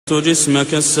تحت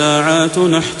جسمك الساعات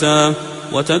نحتا،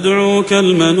 وتدعوك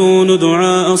المنون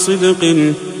دعاء صدق.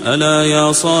 ألا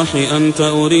يا صاح أنت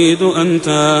أريد أنت،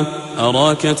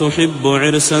 أراك تحب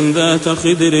عرسا ذات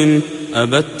خدر.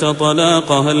 أبت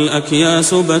طلاقها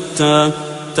الأكياس بتا،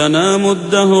 تنام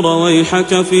الدهر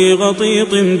ويحك في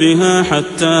غطيط بها،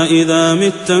 حتى إذا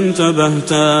مت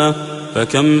انتبهتا.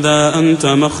 فكم ذا أنت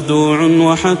مخدوع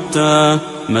وحتى،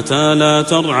 متى لا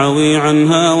ترعوي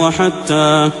عنها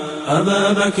وحتى.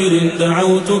 أبا بكر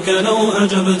دعوتك لو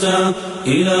أجبتا،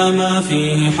 إلى ما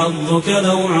فيه حظك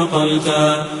لو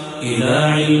عقلتا. إلى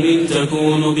علم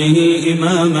تكون به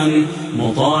إماما،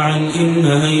 مطاعا إن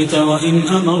نهيت وإن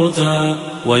أمرتا.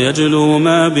 ويجلو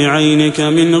ما بعينك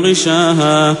من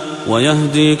غشاها،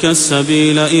 ويهديك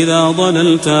السبيل إذا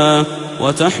ضللتا.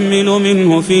 وتحمل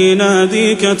منه في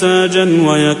ناديك تاجا،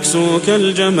 ويكسوك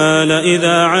الجمال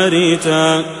إذا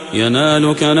عريتا.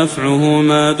 ينالك نفعه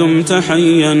ما دمت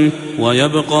حيا،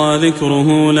 ويبقى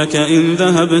ذكره لك إن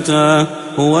ذهبتا.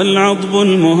 هو العضب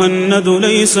المهند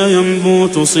ليس ينبو،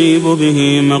 تصيب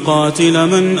به مقاتل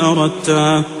من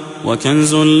أردتا.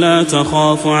 وكنز لا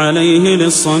تخاف عليه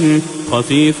لصا،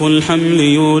 خفيف الحمل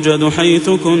يوجد حيث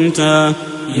كنتا.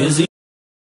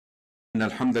 إن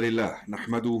الحمد لله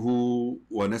نحمده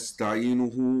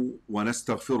ونستعينه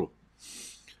ونستغفره،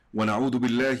 ونعوذ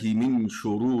بالله من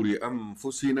شرور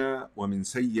أنفسنا ومن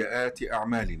سيئات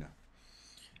أعمالنا.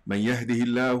 من يهده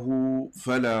الله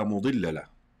فلا مضل له،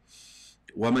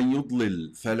 ومن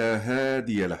يضلل فلا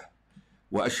هادي له.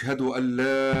 وأشهد أن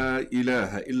لا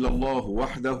إله إلا الله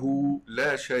وحده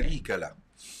لا شريك له،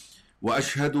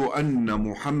 وأشهد أن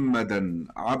محمدا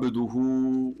عبده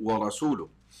ورسوله.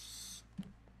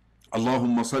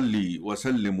 اللهم صل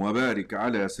وسلم وبارك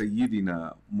على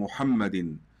سيدنا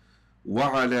محمد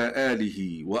وعلى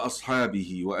آله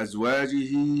وأصحابه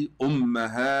وأزواجه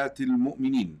أمهات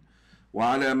المؤمنين،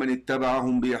 وعلى من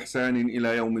اتبعهم بإحسان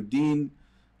إلى يوم الدين.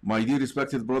 My dear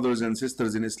respected brothers and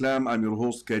sisters in Islam, I'm your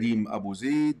host Karim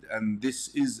AbuZaid, and this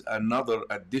is another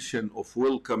edition of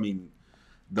welcoming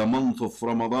the month of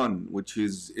Ramadan, which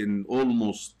is in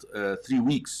almost 3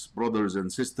 weeks, brothers and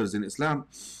sisters in Islam.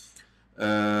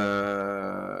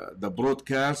 The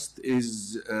broadcast is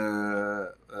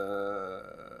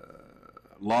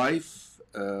live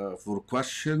for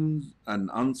questions and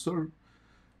answer,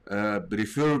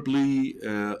 preferably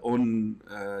on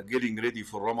getting ready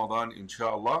for Ramadan,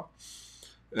 inshallah.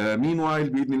 Meanwhile,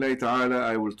 بإذن ta'ala,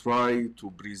 I will try to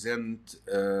present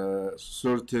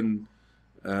certain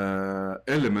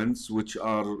elements which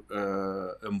are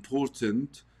important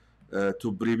to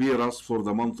prepare us for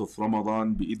the month of Ramadan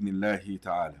بإذن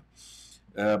ta'ala.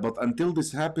 But until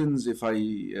this happens, if I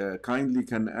kindly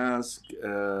can ask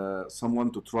someone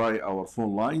to try our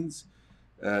phone lines,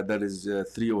 that is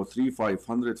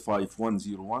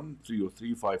 303-500-5101,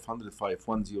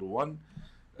 303-500-5101.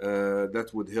 That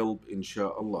would help,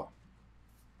 inshallah.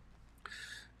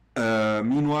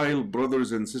 Meanwhile, brothers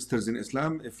and sisters in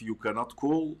Islam, if you cannot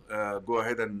call, go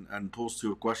ahead and post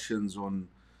your questions on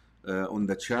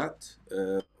the chat,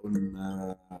 on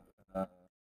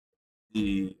the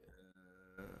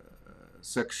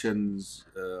sections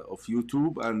of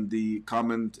YouTube and the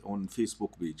comment on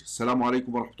Facebook page. Assalamu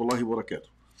alaikum wa rahmatullahi wa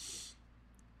barakatuh.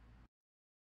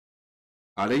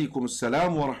 Alaykum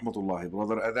assalam wa rahmatullahi.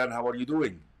 Brother Adhan, how are you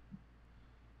doing?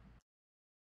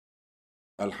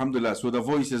 Alhamdulillah. So the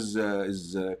voice is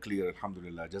clear.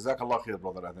 Alhamdulillah. Jazakallah khair,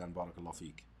 brother Adhan. Barakallah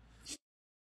feek.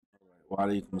 Wa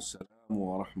alaykum assalam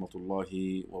wa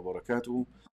rahmatullahi wa barakatuh.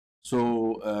 So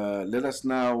let us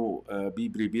now be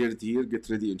prepared here. Get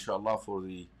ready, inshallah, for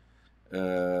the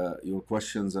your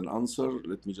questions and answer.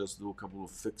 Let me just do a couple of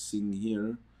fixing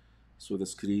here, so the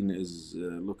screen is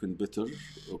looking better.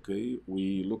 Okay,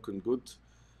 we looking good.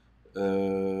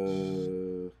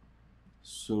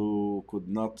 So could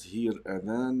not hear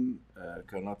Adhan,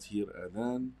 cannot hear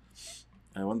Adhan.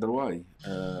 I wonder why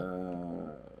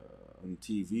on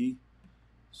TV.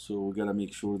 So we gotta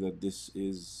make sure that this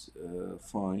is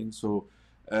fine. So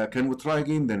can we try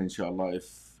again then, inshallah, if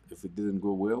it didn't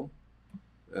go well?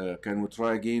 Can we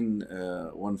try again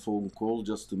one phone call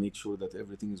just to make sure that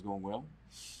everything is going well?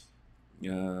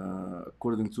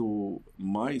 According to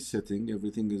my setting,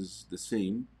 everything is the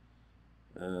same.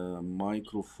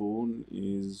 Microphone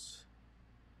is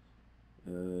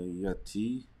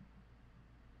Yati.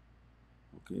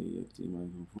 Okay, Yati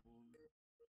microphone.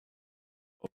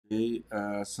 Okay,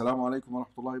 Assalamu alaikum wa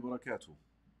rahmatullahi wa barakatuh.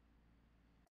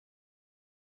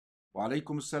 Wa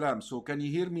alaikum assalam. So can you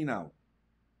hear me now?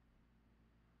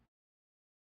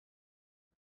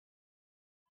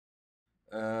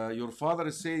 Your father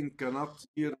is saying cannot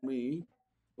hear me.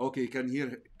 Okay,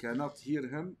 cannot hear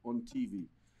him on TV.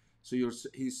 So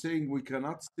he's saying we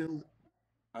cannot still.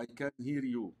 I can hear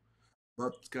you,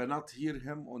 but cannot hear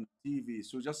him on TV.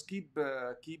 So just keep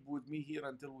with me here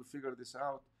until we figure this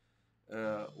out.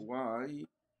 Why?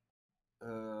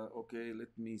 Okay,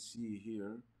 let me see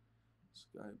here.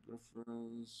 Sky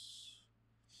preference.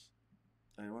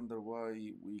 I wonder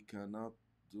why we cannot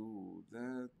do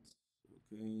that.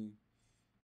 Okay,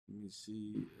 let me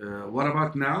see. What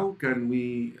about now? Can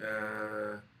we?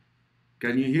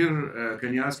 Can you hear?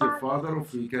 Can you ask your father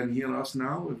if he can hear us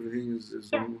now? Everything is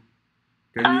normal.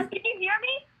 Can you hear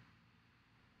me?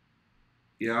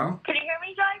 Yeah. Can you hear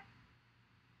me, guys?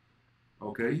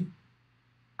 Okay.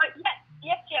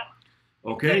 Yes, Jim.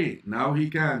 Okay, now he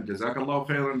can. Jazakallah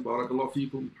khairan, barakallah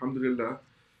feekum, alhamdulillah.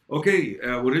 Okay,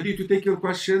 we're ready to take your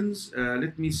questions.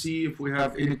 Let me see if we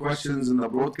have any questions in the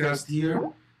broadcast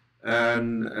here.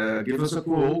 And give us a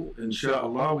call,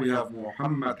 inshallah. We have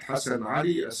Muhammad Hassan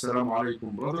Ali. Assalamu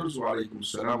alaikum, brothers. Wa alaikum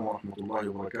assalam wa rahmatullahi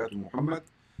wa barakatuh, Muhammad.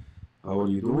 How are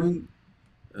you doing?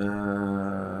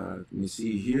 Let me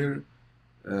see here.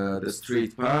 The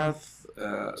straight path.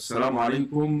 Assalamu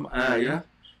alaikum, Ayah.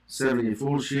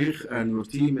 74 Sheikh and your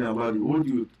team, may Allah reward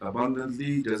you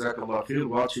abundantly. Jazakallah khair,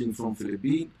 watching from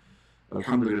Philippines.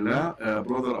 Alhamdulillah.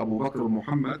 Brother Abu Bakr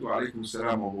Muhammad, wa alaikum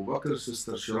salam Abu Bakr.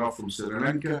 Sister Sharaf from Sri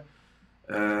Lanka.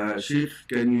 Sheikh,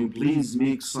 can you please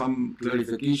make some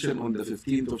clarification on the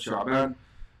 15th of Sha'ban?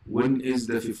 When is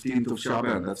the 15th of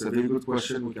Sha'ban? That's a very good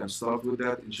question. We can start with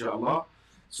that, inshallah.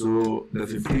 So the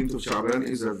 15th of Sha'ban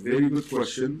is a very good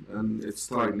question and it's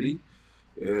timely.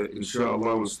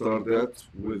 Inshallah, we'll start that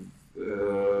with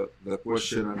the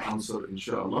question and answer,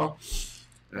 inshallah.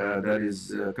 That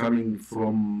is coming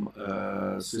from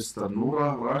Sister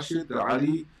Noura Rashid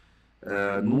Ali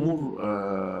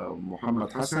Noor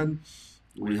Muhammad Hassan.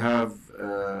 We have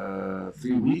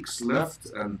 3 weeks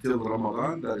left until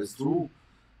Ramadan. That is true.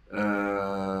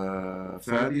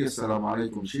 Fadi, assalamu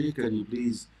alaikum, Sheikh. Can you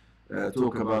please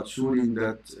talk about showing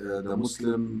that the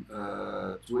Muslim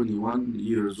 21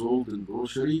 years old in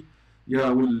grocery? Yeah,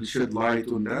 we'll shed light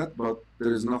on that, but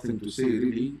there is nothing to say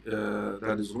really.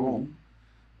 That is wrong.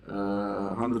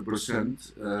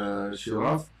 100%.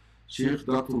 Sharaf, Sheikh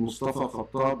Dr. Mustafa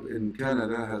Khattab in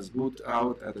Canada has put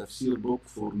out a tafsir book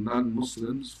for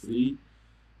non-Muslims free.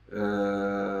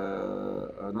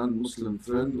 A non-Muslim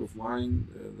friend of mine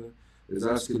is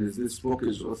asking if this book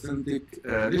is authentic.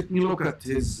 Let me look at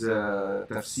his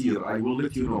tafsir. I will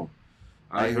let you know.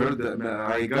 I heard that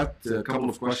I got a couple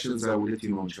of questions. I will let you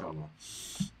know, inshallah.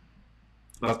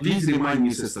 But please remind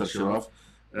me, Sister Sharaf,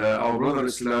 our brother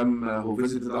Islam who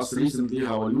visited us recently.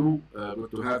 How are you?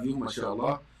 Good to have you,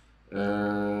 mashallah.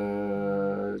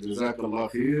 Jazakallah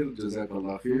khair,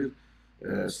 Jazakallah khair.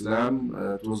 Islam,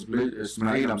 it was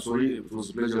Ismail, I'm sorry, it was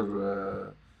a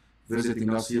pleasure visiting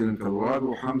us here in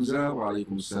Colorado. Hamza, wa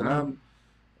alaikum salam.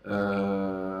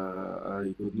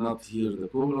 I could not hear the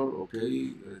caller.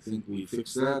 Okay, I think we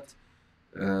fixed that.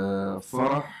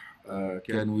 Farah,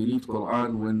 can we read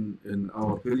Quran when in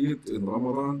our period in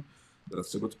Ramadan?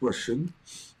 That's a good question.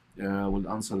 We'll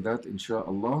answer that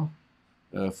inshallah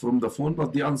from the phone,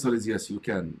 but the answer is yes, you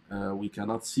can. We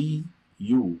cannot see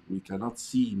you, we cannot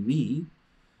see me.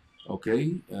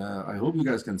 Okay, I hope you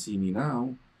guys can see me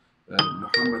now.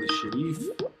 Muhammad al-Sharif.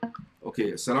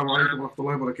 Okay, assalamu alaikum wa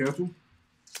rahmatullahi wa barakatuh.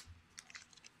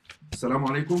 Assalamu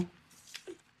alaikum.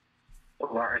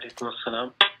 Wa alaikum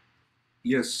assalam.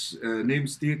 Yes, name,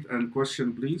 state, and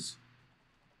question, please.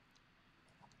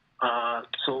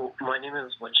 So my name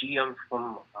is Waji. I'm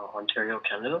from Ontario,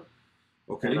 Canada.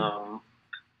 Okay. And,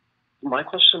 my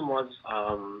question was,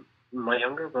 my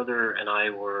younger brother and I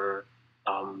were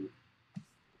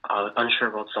unsure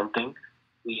about something.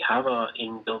 We have an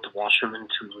inbuilt washroom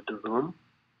into the room,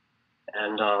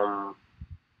 and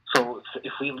so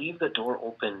if we leave the door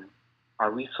open,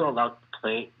 are we still allowed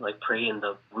to pray in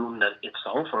the room that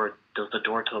itself, or does the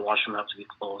door to the washroom have to be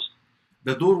closed?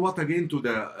 The door, what again, to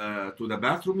the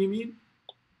bathroom, you mean?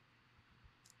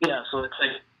 Yeah, so it's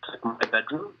like my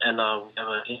bedroom, and we have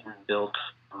an inbuilt,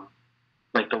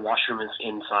 like the washroom is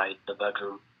inside the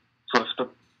bedroom. So if the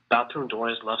bathroom door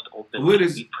is left open, where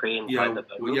is, we pray inside the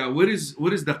bedroom? Yeah, where is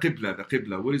the Qibla? The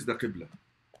Qibla, where is the Qibla?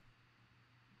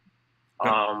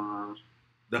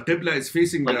 The Qibla is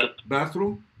facing like the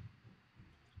bathroom?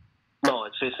 No,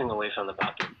 it's facing away from the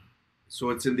bathroom.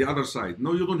 So it's in the other side.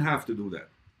 No, you don't have to do that.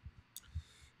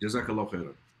 Jazakallah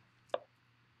khairan.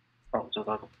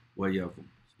 Wa iyyakum.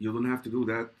 You don't have to do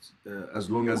that as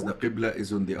long as the Qibla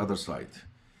is on the other side.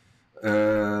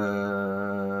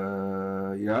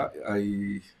 Yeah,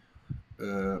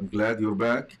 I'm glad you're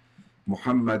back.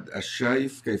 Muhammad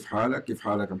al-Shaif, كيف حالك? كيف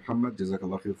حالك محمد? جزاك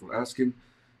الله خير for asking.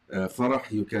 Farah,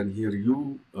 you can hear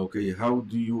you. Okay, how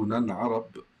do you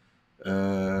non-Arab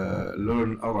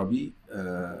learn Arabic?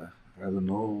 I don't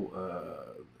know.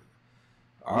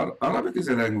 Arabic is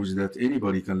a language that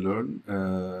anybody can learn.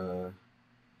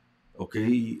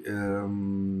 Okay.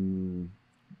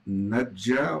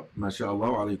 Najja,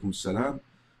 mashallah, wa alaikum salam.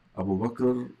 Abu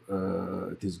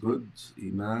Bakr, it is good.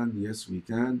 Iman, yes, we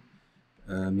can.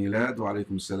 Milad, wa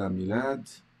alaikum salam,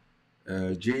 Milad.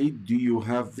 Jade, do you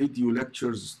have video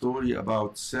lectures story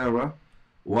about Sarah,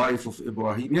 wife of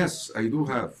Ibrahim? Yes, I do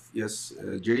have. Yes,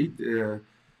 Jade.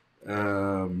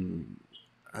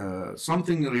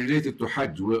 Something related to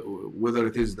Hajj, whether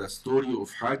it is the story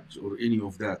of Hajj or any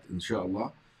of that,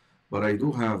 inshallah. But I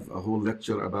do have a whole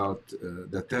lecture about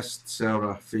the test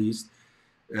Sarah faced.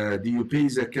 Do you pay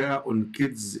zakah on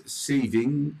kids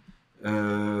saving?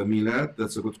 Milad,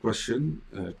 that's a good question.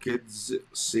 Kids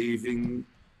saving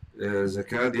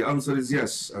zakah, the answer is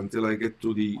yes, until I get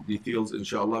to the details,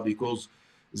 inshallah, because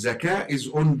zakah is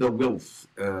on the wealth,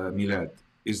 Milad,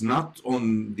 is not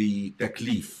on the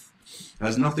taklif.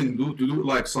 Has nothing to do,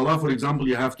 like salah, for example,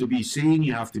 you have to be sane,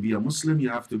 you have to be a Muslim, you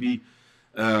have to be,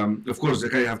 of course,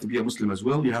 zakah, you have to be a Muslim as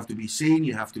well, you have to be sane,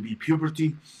 you have to be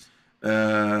puberty,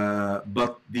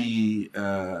 but the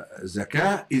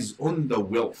zakah is on the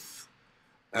wealth.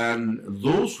 And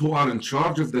those who are in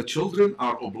charge of the children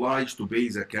are obliged to pay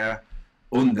zakah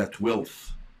on that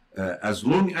wealth. As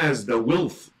long as the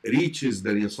wealth reaches the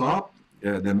nisab,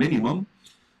 the minimum,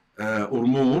 or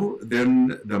more,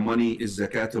 then the money is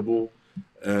zakatable.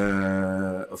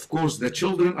 Of course, the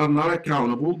children are not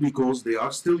accountable because they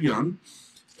are still young,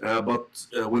 but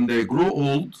when they grow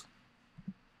old,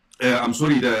 I'm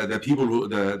sorry, the people,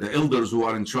 the elders who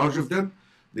are in charge of them,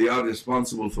 they are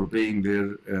responsible for paying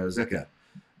their zakah.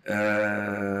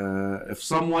 If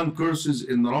someone curses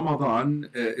in Ramadan,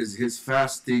 is his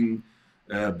fasting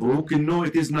broken? No,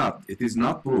 it is not. It is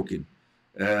not broken.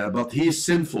 But he is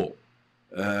sinful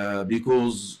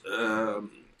because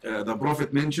the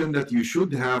Prophet mentioned that you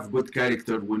should have good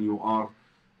character when you are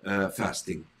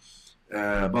fasting.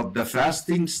 But the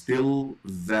fasting still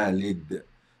valid.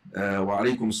 Wa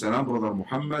alaikum salam, Brother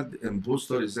Muhammad.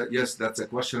 Imposter, is that? Yes, that's a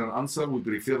question and answer. We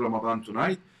prefer Ramadan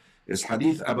tonight. Is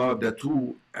hadith about the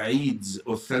two Eids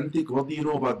authentic? What do you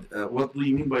know about, what do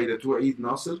you mean by the two Eid,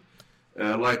 Nasir?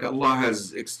 Like Allah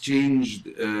has exchanged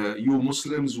you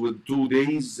Muslims with 2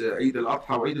 days, Eid al-Adha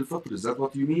wa Eid al-Fitr. Is that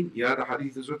what you mean? Yeah, the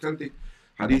hadith is authentic.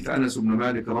 Hadith Anas ibn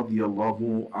Malik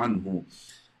radiyallahu anhu.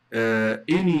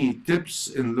 Any tips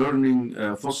in learning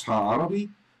Fusha Arabic?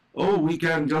 Oh, we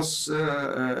can just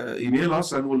email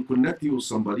us and we'll connect you with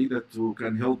somebody who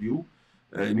can help you.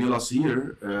 Email us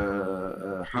here,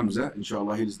 Hamza,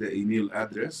 inshallah, here's the email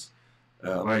address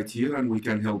right here, and we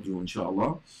can help you,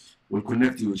 inshallah. We'll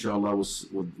connect you, inshallah,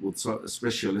 with a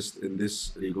specialist in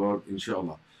this regard,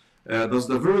 inshallah. Does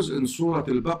the verse in Surah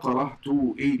Al-Baqarah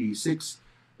 286,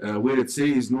 where it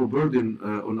says no burden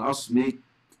on us, make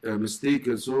a mistake,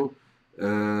 and so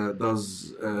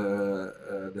does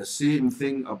the same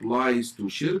thing applies to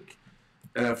shirk?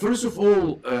 First of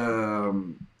all,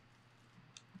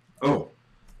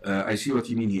 I see what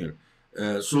you mean here.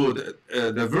 So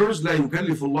the verse لا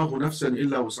يكلف الله نفسا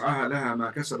إلا وسعها لها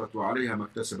ما كسبت وعليها ما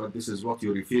اكتسبت. This is what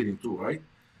you're referring to, right?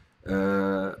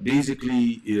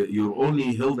 Basically, you're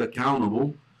only held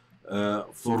accountable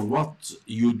for what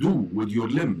you do with your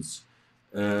limbs.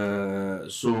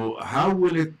 So how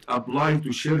will it apply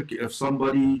to shirk if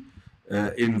somebody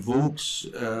invokes,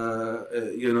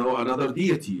 another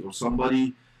deity, or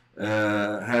somebody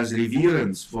has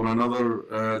reverence for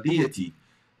another deity?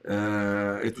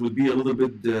 It would be a little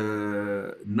bit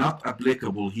not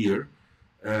applicable here.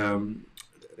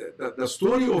 The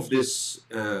story of these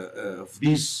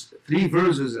 3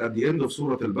 verses at the end of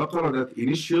Surah Al-Baqarah that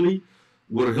initially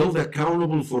were held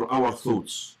accountable for our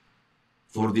thoughts,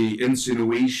 for the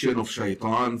insinuation of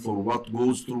shaitan, for what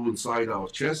goes through inside our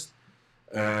chest.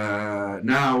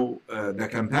 Now the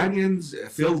companions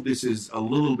felt this is a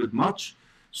little bit much,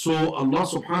 so Allah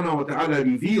subhanahu wa ta'ala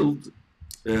revealed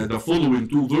the following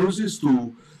 2 verses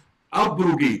to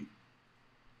abrogate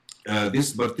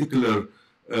this particular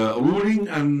ruling,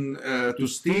 and to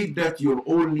state that you're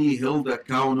only held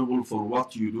accountable for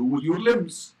what you do with your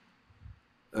limbs.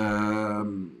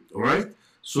 Right?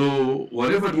 So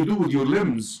whatever you do with your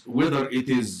limbs, whether it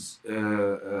is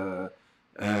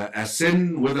a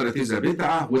sin, whether it is a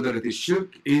bid'ah, whether it is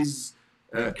shirk, is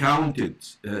counted.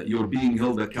 You're being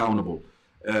held accountable.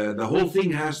 The whole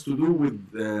thing has to do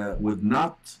with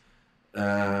not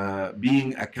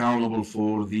being accountable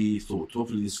for the thought.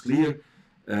 Hopefully it's clear.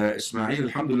 Ismail,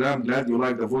 alhamdulillah, I'm glad you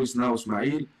like the voice now,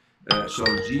 Ismail.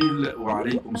 Sharjil, wa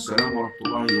alaykum salam wa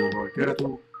rahmatullahi wa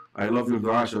barakatuh. I love your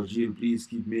dua, Sharjeel. Please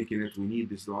keep making it. We need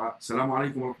this dua. Assalamu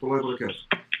alaikum wa rahmatullahi wa barakatuh.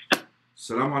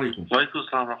 Assalamu alaikum. Wa alaikum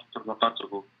assalam wa rahmatullahi wa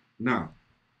barakatuh. Now.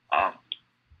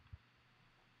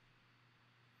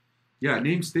 Yeah,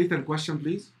 name, state, and question,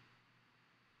 please.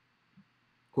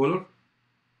 Caller?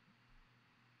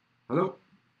 Hello?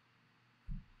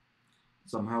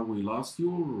 Somehow we lost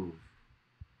you.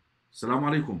 Assalamu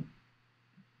alaikum.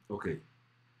 Okay.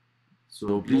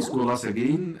 So please call us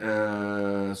again.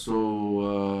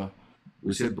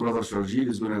 We said Brother Sharjeel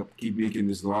is going to keep making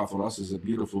this dua for us. It's a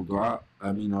beautiful dua.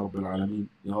 Ameen ya Rabbil Alameen.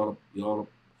 Ya Rab, Ya Rab.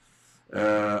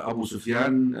 Abu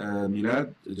Sufyan,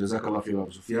 Milad. Jazakallah khair,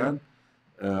 Abu Sufyan.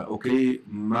 Okay,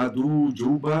 Madhu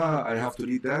Juba, I have to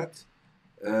read that.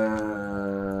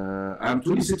 I'm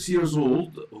 26 years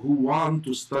old who want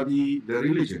to study the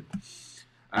religion.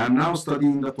 I'm now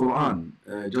studying the Quran.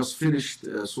 Just finished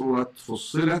Surah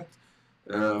Fussilat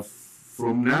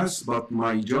from Nas, but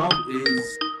my job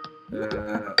is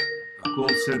a call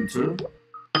center.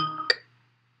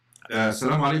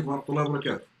 Assalamu alaikum wa rahmatullahi wa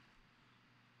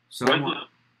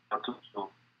barakatuh.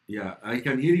 Yeah, I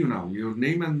can hear you now. Your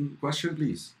name and question,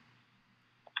 please.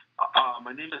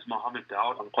 My name is Mohammed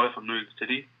Daoud. I'm calling from New York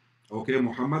City. Okay,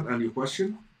 Muhammad, and your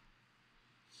question?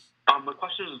 My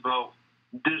question is about,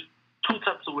 there's two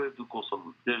types of way to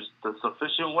ghusl. There's the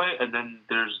sufficient way, and then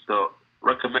there's the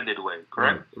recommended way,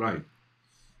 correct? Right.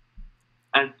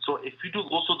 And so if you do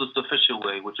also the sufficient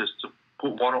way, which is to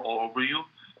put water all over you,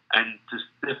 and to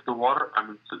stiff the water,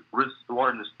 to rinse the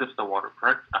water and to stiff the water,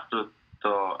 correct? After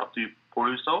you pour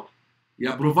yourself?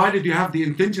 Yeah, provided you have the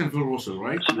intention for ghusl,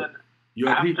 right? So then, you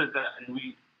agree? after that, and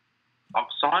we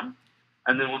oxon,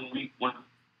 and then when we're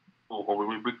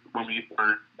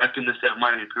back in the state of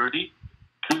mind and purity,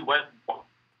 can we wipe?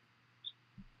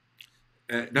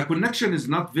 The connection is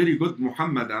not very good,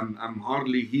 Muhammad. I'm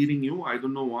hardly hearing you. I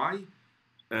don't know why.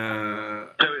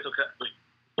 Okay.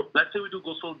 Let's say we do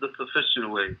ghusl the sufficient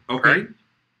way. Okay. Right?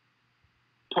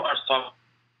 Put our socks.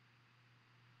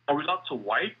 Are we allowed to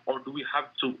wipe, or do we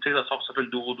have to take the socks off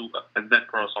and do wudu and then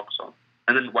put our socks on,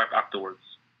 and then wipe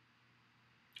afterwards?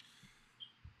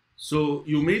 So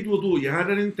you made wudu, you had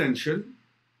an intention,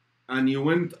 and you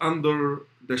went under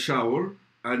the shower,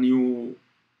 and you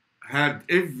had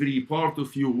every part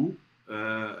of you,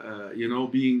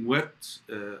 being wet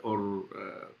or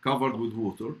covered with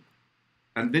water,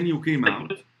 and then you came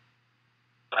out.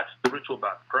 That's the ritual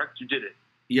bath, correct? You did it.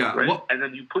 Yeah. Right? And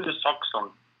then you put your socks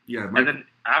on. Yeah. And then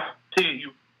after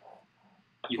you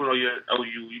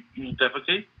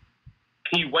defecate,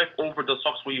 can you wipe over the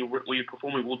socks when you're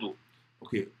performing wudu?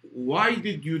 Okay. Why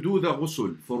did you do the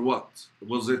ghusl? For what?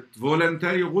 Was it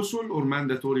voluntary ghusl or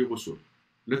mandatory ghusl?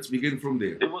 Let's begin from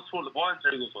there. It was for the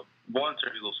voluntary ghusl.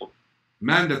 Voluntary ghusl.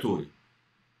 Mandatory.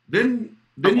 Then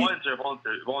voluntary.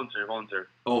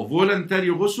 Oh, voluntary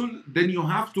ghusl. Then you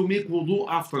have to make wudu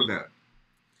after that.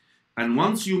 And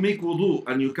once you make wudu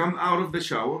and you come out of the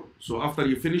shower, so after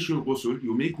you finish your ghusl,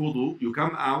 you make wudu, you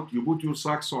come out, you put your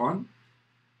socks on,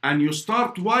 and you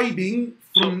start wiping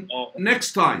from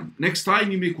next time. Next time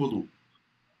you make wudu.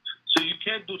 So you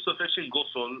can't do sufficient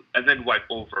ghusl and then wipe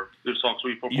over your socks.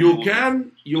 You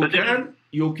can,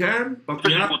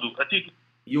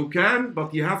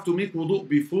 but you have to make wudu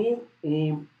before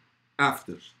or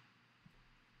after.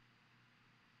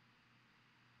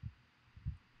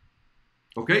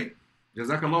 Okay?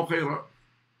 Jazakallah khairah.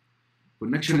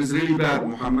 Connection is really bad,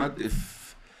 Muhammad.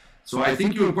 So I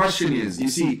think your question is, you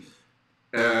see,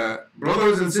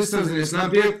 brothers and sisters in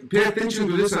Islam, pay attention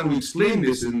to this, and we explain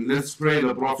this in Let's Pray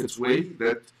the Prophet's Way,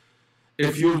 that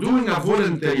if you're doing a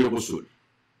voluntary ghusl,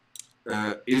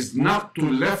 is not to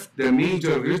left the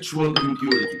major ritual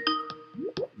impurity,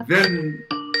 then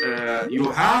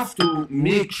you have to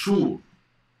make sure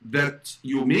that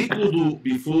you make wudu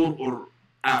before or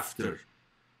after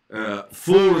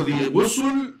for the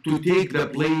ghusl to take the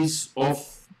place of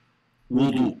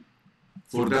wudu,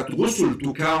 for that ghusl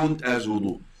to count as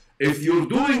wudu. If you're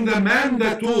doing the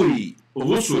mandatory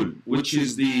ghusl, which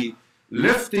is the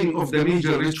lifting of the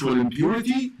major ritual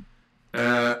impurity,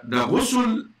 the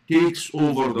ghusl takes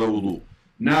over the wudu.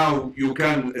 Now you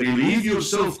can relieve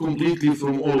yourself completely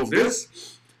from all of this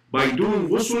by doing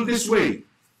ghusl this way.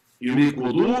 You make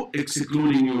wudu,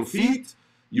 excluding your feet.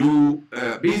 You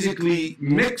basically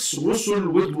mix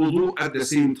ghusl with wudu at the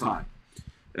same time.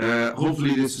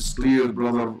 Hopefully this is clear,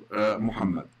 brother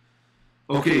Muhammad.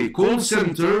 Okay, call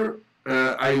center.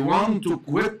 I want to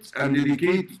quit and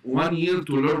dedicate 1 year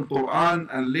to learn Quran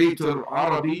and later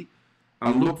Arabic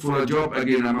and look for a job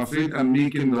again. I'm afraid I'm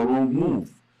making the wrong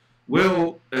move.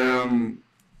 Well,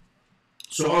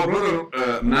 so our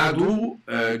brother Madhu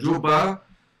Juba,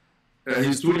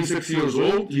 He's 26 years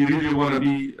old. He really want to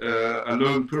be a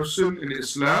learned person in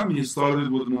Islam. He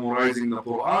started with memorizing the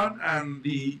Quran, and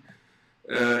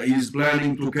he's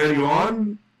planning to carry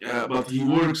on, but he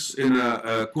works in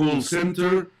a call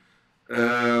center.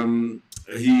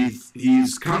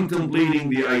 He's contemplating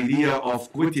the idea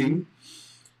of quitting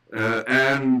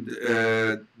and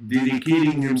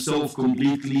dedicating himself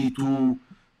completely to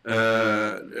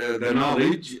the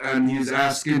knowledge, and he's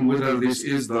asking whether this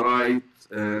is the right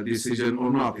decision or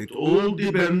not. It all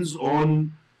depends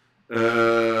on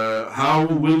how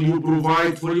will you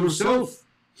provide for yourself.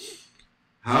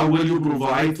 How will you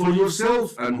provide for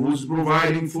yourself, and who's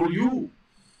providing for you?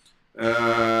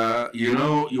 You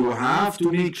know, you have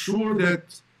to make sure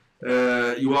that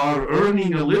you are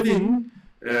earning a living.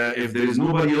 If there is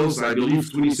nobody else, I believe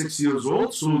 26 years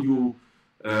old, so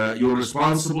you're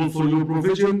responsible for your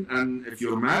provision, and if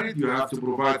you're married, you have to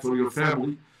provide for your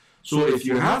family. So if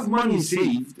you have money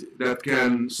saved that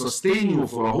can sustain you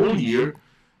for a whole year,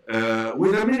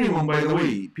 with a minimum, by the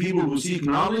way, people who seek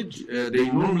knowledge, they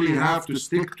normally have to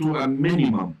stick to a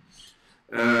minimum.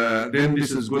 Then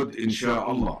this is good,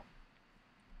 inshallah.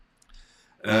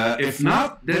 If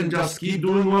not, then just keep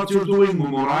doing what you're doing,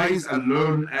 memorize and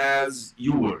learn as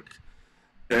you work.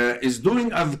 Is doing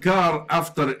adhkar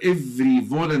after every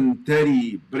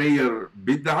voluntary prayer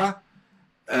bid'ah?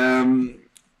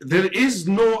 There is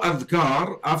no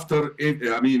adhkar after,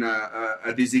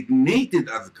 a designated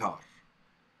adhkar.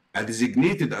 A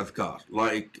designated adhkar,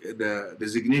 like the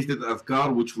designated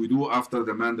adhkar which we do after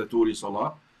the mandatory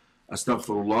salah.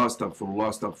 Astaghfirullah, astaghfirullah,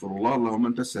 astaghfirullah, Allahumma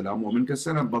anta salam wa minka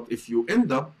salam. But if you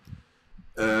end up,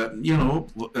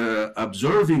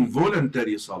 observing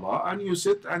voluntary salah, and you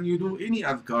sit and you do any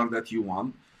adhkar that you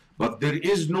want, but there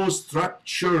is no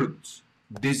structured,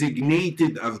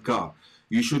 designated adhkar.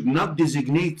 You should not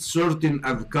designate certain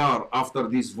adhkar after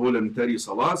these voluntary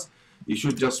salahs. You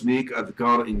should just make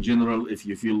adhkar in general if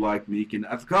you feel like making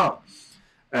adhkar.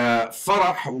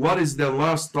 Farah, what is the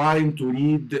last time to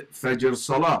read Fajr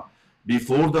Salah?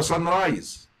 Before the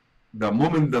sunrise. The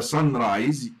moment the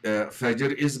sunrise,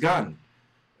 Fajr is gone.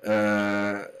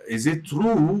 Is it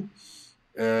true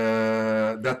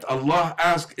that Allah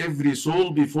asked every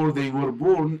soul before they were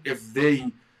born if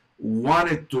they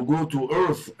wanted to go to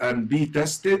earth and be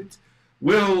tested?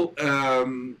 Well,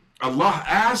 Allah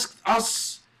asked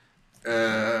us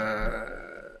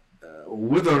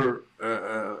whether,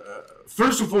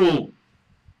 first of all,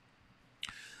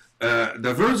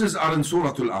 the verses are in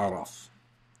Surah Al-A'raf.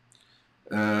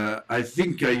 I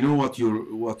think I know what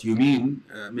you mean.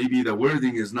 Maybe the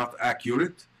wording is not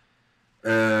accurate,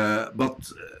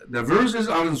 but the verses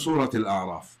are in Surah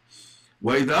Al-A'raf.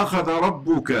 وَإِذْ أَخَذَ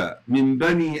رَبُّكَ مِنْ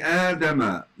بَنِي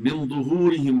آدَمَ مِنْ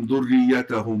ظُهُورِهِمْ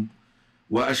ذُرِّيَّتَهُمْ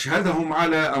وَأَشْهَدَهُمْ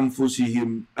عَلَى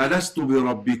أَنفُسِهِمْ أَلَسْتُ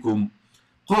بِرَبِّكُمْ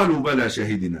قَالُوا بَلَى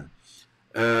شَهِدْنَا.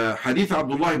 حديث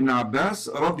عبد الله بن عباس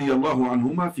رضي الله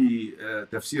عنهما في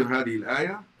تفسير هذه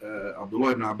الآية. عبد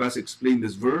الله بن عباس explained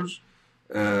this verse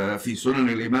في سنن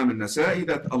الإمام النسائي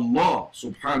that Allah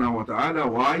subhanahu wa ta'ala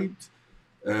wiped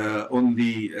on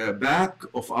the back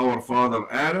of our father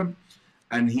Adam,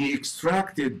 and he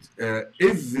extracted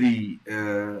every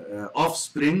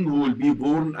offspring who will be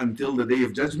born until the day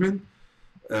of judgment.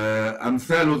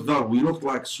 أمثال الذر, we look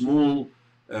like small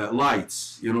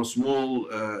lights, small,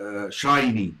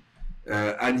 shiny.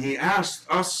 And he asked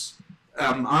us,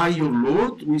 am I your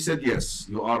Lord? We said, yes,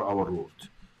 you are our Lord.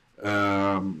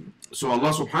 So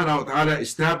Allah subhanahu wa ta'ala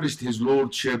established his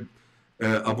lordship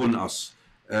upon us.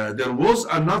 There was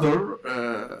another,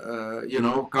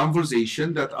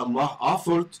 conversation that Allah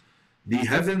offered the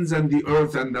heavens and the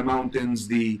earth and the mountains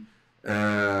the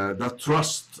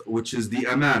trust, which is the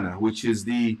amana, which is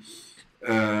the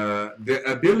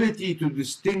ability to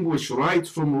distinguish right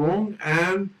from wrong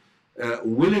and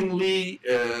willingly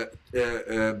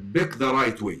pick the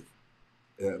right way,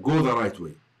 go the right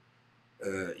way.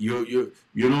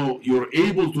 You're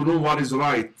able to know what is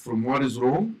right from what is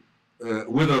wrong,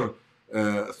 whether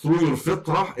through your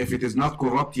fitrah, if it is not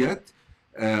corrupt yet,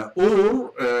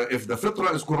 or if the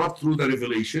fitrah is corrupt, through the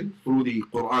revelation, through the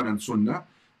Quran and Sunnah,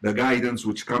 the guidance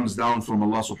which comes down from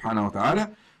Allah subhanahu wa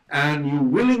ta'ala, and you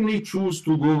willingly choose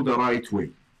to go the right way.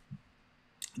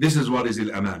 This is what is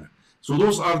al-amana. So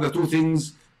those are the two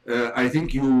things. I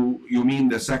think you mean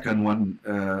the second one,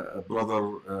 brother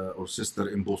or sister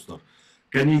imposter.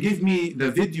 Can you give me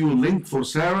the video link for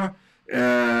Sarah?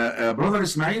 Brother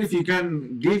Ismail, if you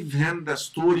can give him the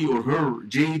story, or her,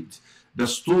 Jade, the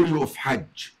story of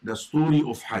Hajj. The story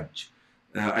of Hajj.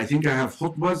 I think I have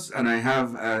khutbas, and I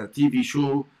have a TV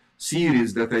show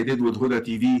series that I did with Huda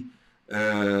TV.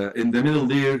 In the middle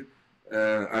there,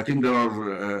 I think there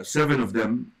are 7 of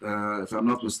them, if I'm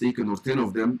not mistaken, or 10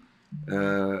 of them.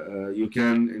 You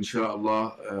can,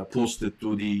 inshallah, post it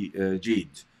to the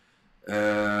Jade.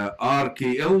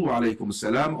 RKL, wa alaykum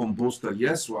salam. On poster,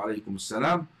 yes, wa alaykum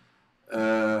salam.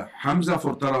 Hamza,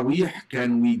 for Taraweeh,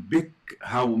 can we pick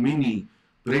how many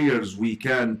prayers we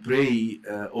can pray,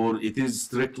 or it is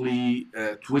strictly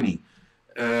 20?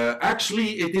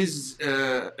 Actually, it is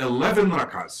 11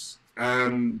 rak'ahs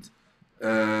and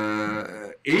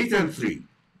 8 and 3.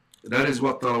 That is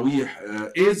what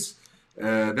Taraweeh is.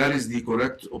 That is the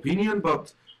correct opinion,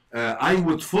 but I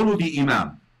would follow the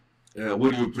Imam.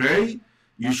 When you pray,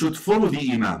 you should follow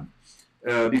the Imam.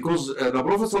 Because the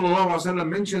Prophet ﷺ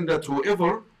mentioned that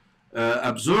whoever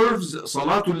observes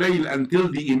Salatul Layl until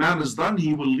the Imam is done,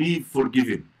 he will leave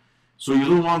forgiven. So you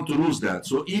don't want to lose that.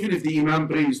 So even if the Imam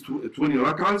prays 20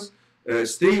 rak'ahs,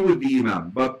 stay with the Imam.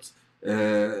 But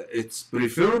it's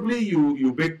preferably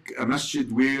you pick a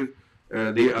masjid where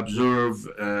they observe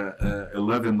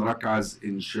 11 rak'ahs,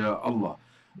 insha'Allah.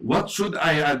 What should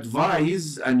I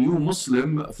advise a new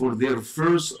Muslim for their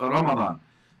first Ramadan?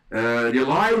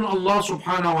 Rely on Allah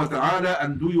subhanahu wa ta'ala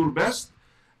and do your best,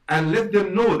 and let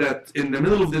them know that in the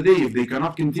middle of the day, if they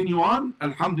cannot continue on,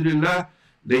 alhamdulillah,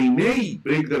 they may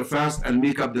break their fast and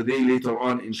make up the day later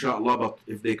on, inshallah. But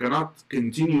if they cannot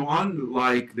continue on,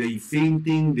 like they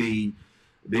fainting, they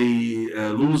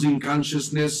losing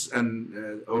consciousness, and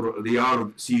or they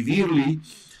are severely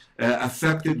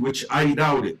affected, which I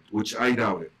doubt it.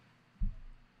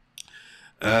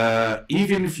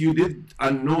 Even if you did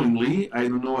unknowingly, I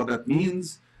don't know what that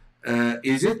means.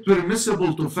 Is it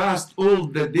permissible to fast all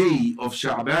the day of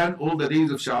Sha'ban, all the days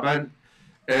of Sha'ban?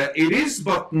 It is,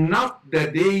 but not the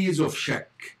days of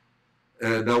Shak.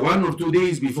 The 1 or 2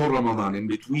 days before Ramadan, in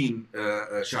between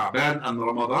Sha'ban and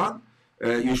Ramadan,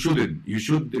 you shouldn't. You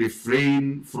should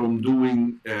refrain from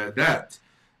doing that,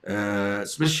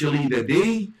 especially the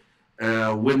day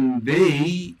when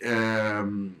they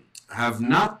have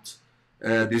not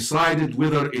decided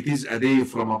whether it is a day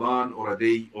of Ramadan or a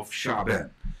day of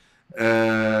Sha'ban.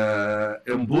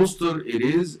 Imposter, it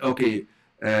is. Okay.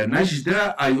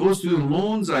 Najda, I owe student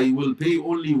loans. I will pay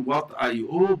only what I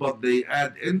owe, but they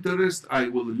add interest. I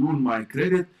will ruin my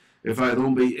credit. If I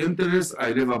don't pay interest,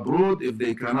 I live abroad. If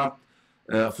they cannot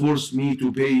force me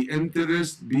to pay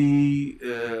interest, be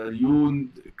ruined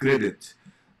credit.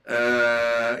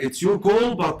 It's your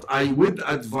call, but I would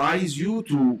advise you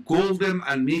to call them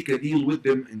and make a deal with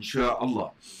them,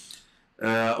 inshallah.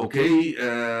 Okay,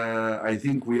 I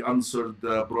think we answered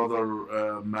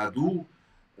brother Madhu.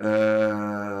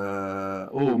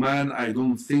 Oh man, I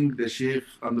don't think the Sheikh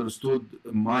understood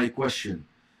my question.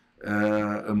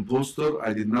 Imposter,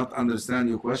 I did not understand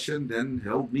your question. Then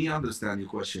help me understand your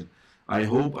question. I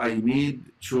hope I made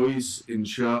choice,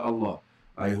 inshallah.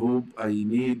 I hope I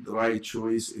made right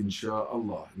choice,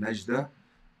 inshallah. Najda,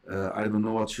 I don't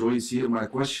know what choice here. My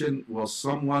question was,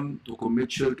 someone to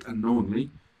commit shirk unknowingly,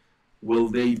 will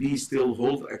they be still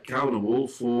held accountable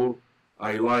for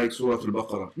I like Surah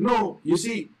Al-Baqarah? No, you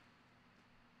see,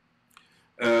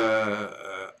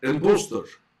 imposter,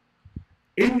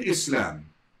 in Islam,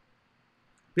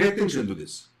 pay attention to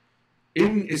this.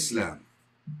 In Islam,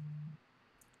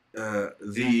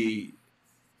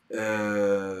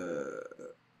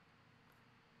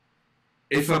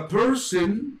 if a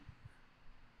person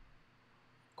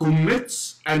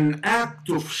commits an act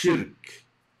of shirk,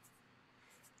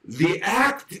 the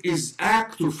act is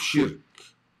act of shirk.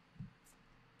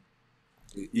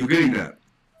 You getting that?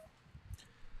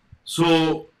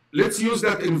 So let's use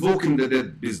that invoking the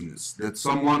dead business, that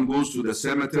someone goes to the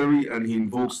cemetery and he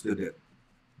invokes the dead.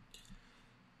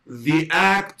 The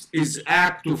act is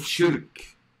act of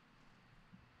shirk,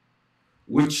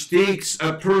 which takes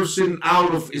a person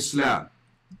out of Islam.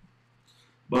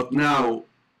 But now,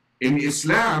 in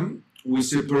Islam, we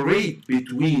separate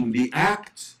between the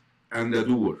act and the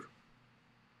doer.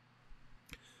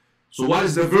 So what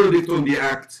is the verdict on the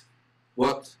act?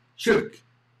 What? Shirk.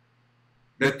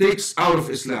 That takes out of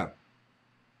Islam.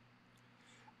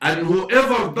 And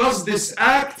whoever does this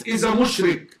act is a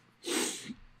mushrik,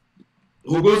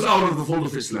 who goes out of the fold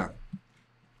of Islam.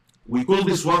 We call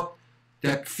this what?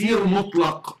 Takfir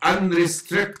mutlaq,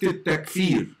 unrestricted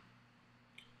takfir.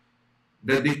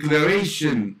 The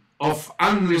declaration of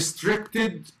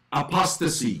unrestricted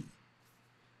apostasy.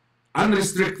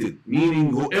 Unrestricted,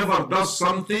 meaning whoever does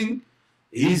something,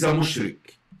 he's a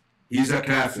mushrik, he's a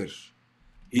kafir,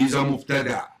 he's a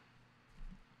mubtada'.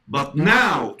 But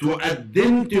now, to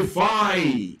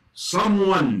identify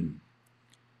someone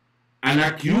and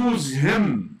accuse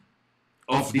him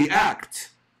of the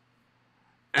act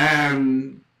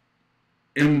and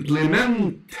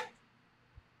implement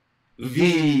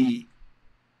the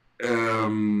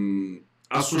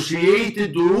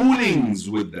associated rulings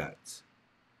with that,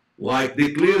 like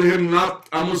declare him not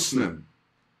a Muslim.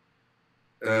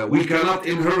 We cannot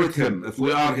inherit him if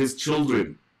we are his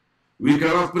children. We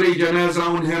cannot pray janazah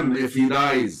on him if he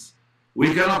dies.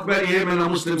 We cannot bury him in a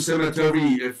Muslim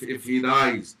cemetery if he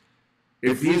dies.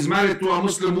 If he is married to a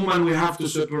Muslim woman, we have to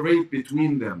separate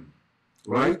between them,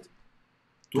 right?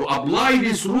 To apply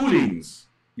these rulings,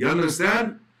 you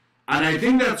understand? And I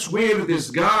think that's where this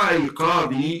guy,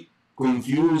 Qadi,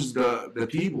 confused the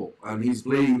people, and he's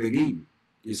playing the game.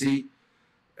 You see,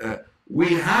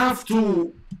 we have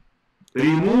to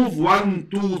remove 1,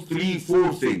 2, 3,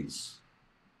 4 things.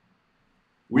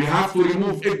 We have to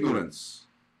remove ignorance,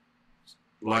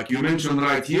 like you mentioned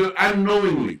right here,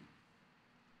 unknowingly.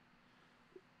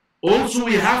 Also,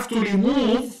 we have to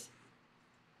remove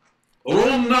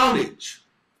wrong knowledge.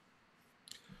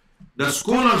 The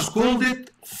scholars called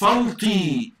it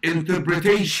faulty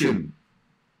interpretation.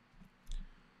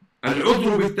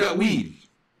 Al-udru bil-ta'wil.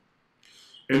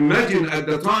 Imagine at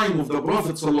the time of the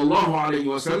Prophet sallallahu alayhi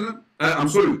wa sallam,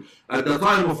 at the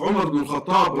time of Umar ibn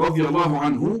al-Khattab radiyallahu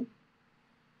anhu,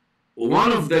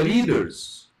 one of the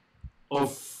leaders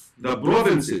of the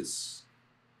provinces,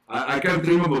 I can't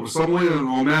remember, somewhere in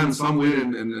Oman, somewhere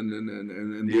in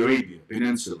the Arabian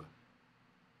Peninsula,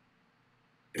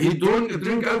 he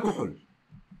drank alcohol.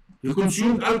 He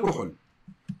consumed alcohol.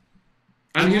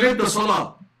 And he led the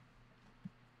salah.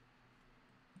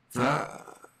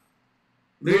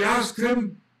 They asked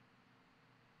him,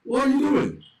 what are you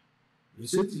doing? He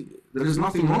said, there is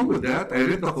nothing wrong with that. I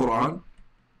read the Quran.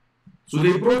 So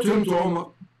they brought him to Umar.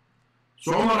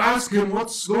 So Umar asked him,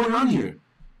 what's going on here?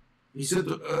 He said,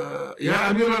 Ya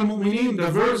Amir al-Mu'mineen,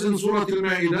 the verse in Surah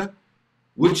Al-Ma'idah,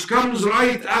 which comes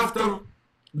right after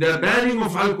the banning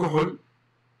of alcohol.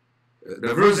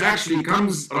 The verse actually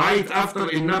comes right after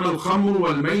إنما الخمر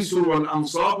والميسر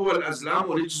والأنصاب والأزلام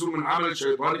ورجس من عمل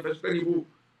الشيطان فاجتنبوه.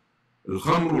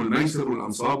 الخمر والميسر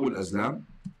والأنصاب والأزلام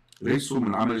رجس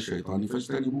من عمل الشيطان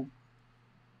فاجتنبوه.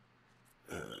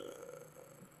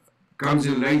 كنز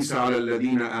ليس على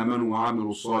الذين آمنوا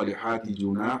وعملوا الصالحات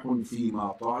جناح فيما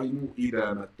طعموا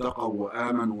إذا ما اتقوا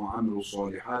وآمنوا وعملوا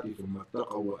الصالحات ثم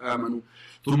اتقوا وآمنوا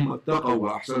ثم اتقوا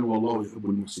وأحسنوا والله يحب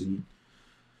المحسنين.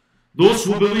 Those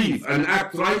who believe and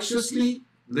act righteously,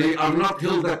 they are not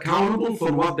held accountable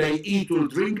for what they eat or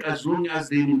drink as long as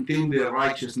they maintain their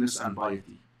righteousness and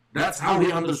piety. That's how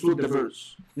he understood the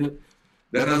verse.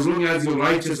 That as long as you're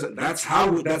righteous,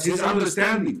 that's his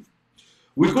understanding.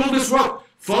 We call this what?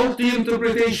 Faulty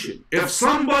interpretation. If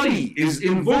somebody is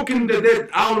invoking the dead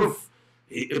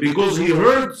because he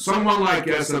heard someone like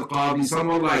Yasir Qadi,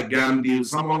 someone like Gandhi,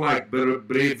 someone like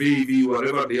Brevevi,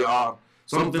 whatever they are,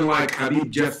 something like Habib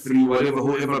Jeffrey,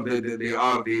 whoever they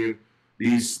are there,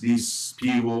 these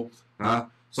people,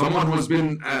 someone who's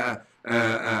been a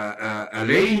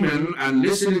layman and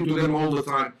listening to them all the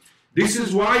time. This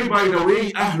is why, by the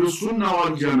way, Ahlul Sunnah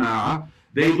wal Jama'ah,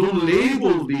 they don't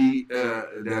label the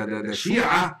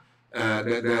Shia,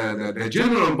 the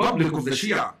general public of the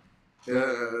Shia. We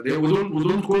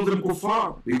don't call them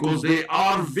kuffar because they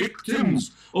are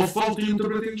victims of faulty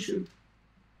interpretation.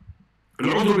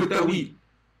 Al-udru bil-ta'wil.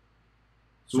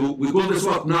 So we call this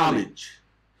what? Knowledge.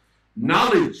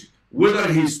 Knowledge,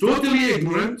 whether he's totally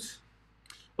ignorant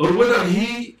or whether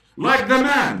he, like the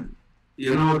man,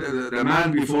 you know, the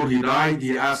man before he died,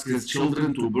 he asked his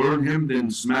children to burn him, then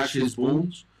smash his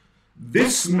bones.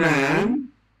 This man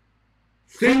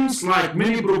thinks, like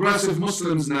many progressive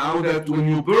Muslims now, that when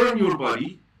you burn your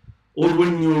body or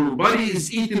when your body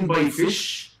is eaten by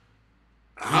fish,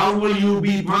 how will you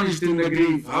be punished in the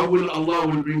grave? How will Allah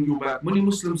bring you back? Many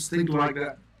Muslims think like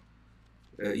that.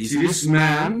 You see, this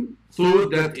man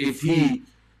thought that if he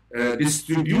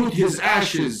distribute his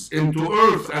ashes into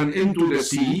earth and into the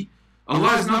sea,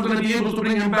 Allah is not going to be able to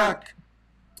bring him back.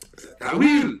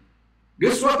 Ta'wil.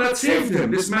 Guess what? That saved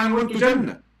him. This man went to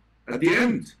Jannah at the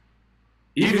end.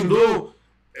 Even though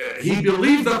he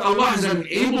believed that Allah is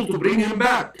unable to bring him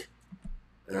back.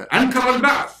 Ankar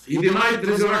al-Ba'th. He denied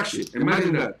resurrection.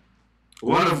 Imagine that.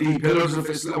 One of the pillars of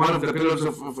Islam, one of the pillars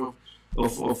of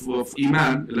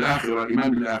Iman, al-Akhirah,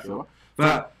 Iman al-Akhirah.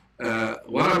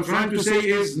 What I'm trying to say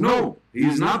is, no, he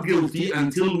is not guilty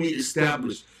until we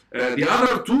establish. The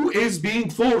other two is being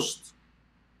forced.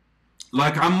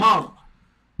 Like Ammar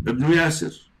ibn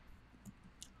Yasir.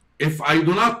 If I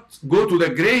do not go to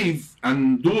the grave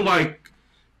and do like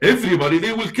everybody,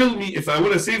 they will kill me if I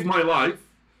want to save my life.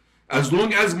 As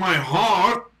long as my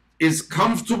heart is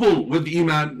comfortable with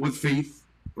Iman, with faith,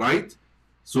 right?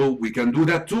 So we can do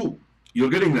that too. You're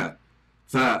getting that.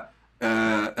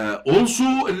 Also,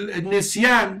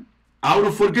 Nisyan, out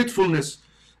of forgetfulness.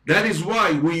 That is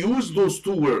why we use those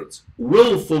two words,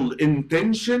 willful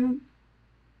intention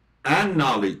and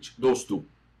knowledge, those two.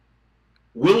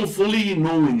 Willfully,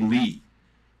 knowingly.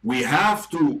 We have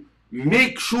to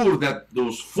make sure that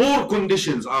those four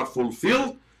conditions are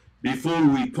fulfilled before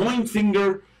we point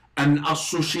finger and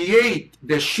associate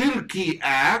the shirky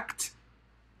act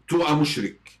to a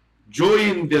mushrik.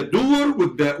 Join the doer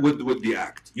with the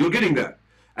act. You're getting that?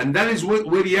 And that is where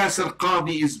Yasser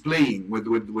Qadi is playing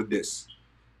with this.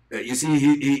 You see,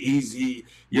 he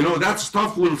you know, that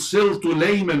stuff will sell to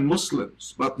layman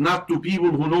Muslims, but not to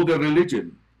people who know their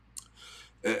religion.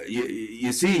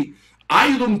 You see,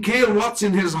 I don't care what's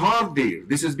in his heart there.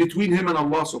 This is between him and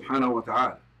Allah subhanahu wa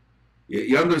ta'ala.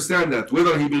 You understand that?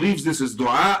 Whether he believes this is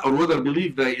dua or whether he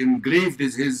believes that engraved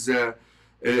is his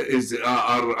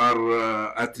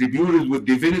are attributed with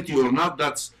divinity or not,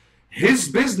 that's his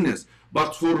business.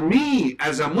 But for me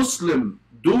as a Muslim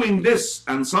doing this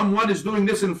and someone is doing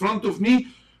this in front of me,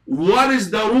 what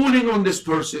is the ruling on this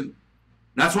person?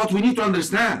 That's what we need to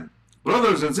understand.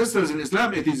 Brothers and sisters in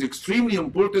Islam, it is extremely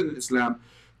important in Islam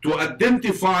to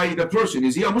identify the person.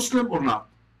 Is he a Muslim or not?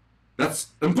 That's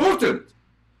important.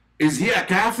 Is he a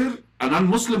kafir, a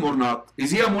non-Muslim or not? Is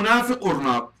he a munafiq or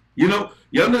not? You know,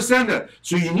 you understand that?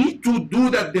 So you need to do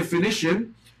that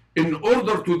definition in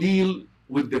order to deal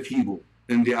with the people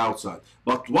in the outside.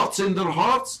 But what's in their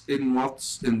hearts, in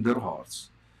what's in their hearts.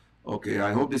 Okay,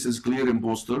 I hope this is clear,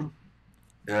 imposter.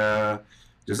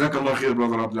 جزاك الله خير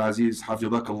brother عبد العزيز،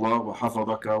 حفظك الله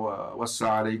وحفظك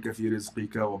ووسع عليك في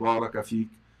رزقك وبارك فيك.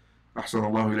 أحسن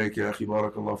الله إليك يا أخي،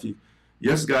 بارك الله فيك.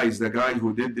 Yes guys, the guy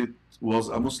who did it was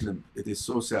a Muslim. It is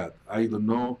so sad. I don't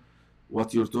know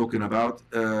what you're talking about.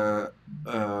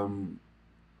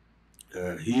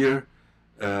 Here,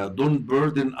 don't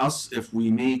burden us if we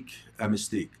make a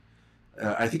mistake.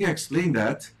 I think I explained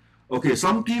that. Okay,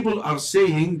 some people are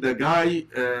saying the guy,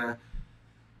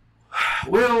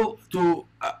 well,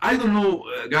 I don't know,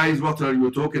 guys, what are you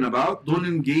talking about? Don't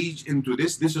engage into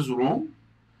this. This is wrong.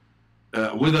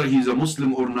 Whether he's a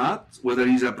Muslim or not, whether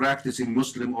he's a practicing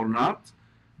Muslim or not,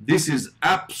 this is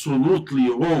absolutely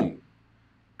wrong.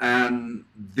 And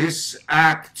this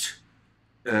act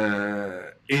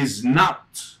is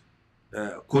not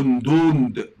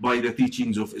condoned by the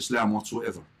teachings of Islam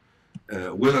whatsoever.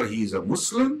 Whether he is a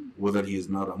Muslim, whether he is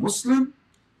not a Muslim,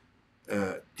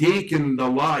 taking the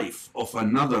life of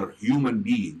another human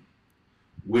being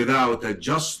without a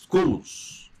just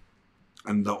cause,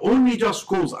 and the only just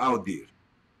cause out there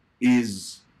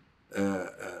is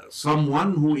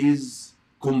someone who is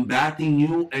combating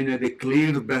you in a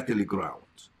declared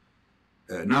battleground,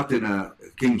 not in a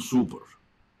King Super,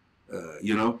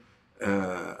 you know,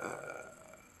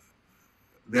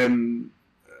 then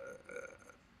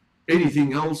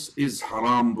anything else is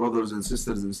haram, brothers and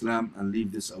sisters in Islam, and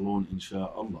leave this alone,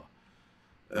 inshallah.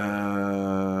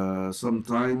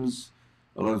 Sometimes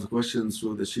a lot of questions,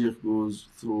 so the Sheikh goes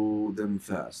through them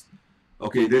fast.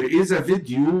 Okay, there is a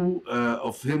video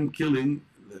of him killing.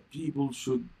 The people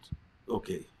should,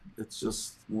 okay, let's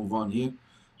just move on here.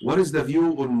 What is the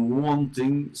view on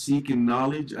wanting, seeking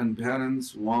knowledge, and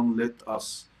parents won't let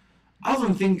us? I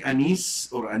don't think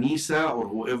Anis or Anisa or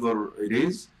whoever it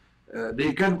is,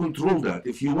 they can control that.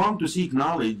 If you want to seek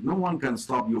knowledge, no one can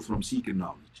stop you from seeking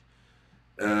knowledge.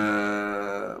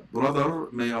 Brother,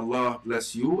 may Allah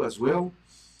bless you as well.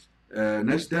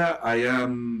 Najda, I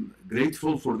am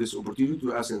grateful for this opportunity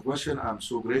to ask a question. I'm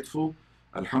so grateful.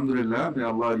 Alhamdulillah, may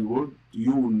Allah reward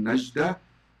you, Najda.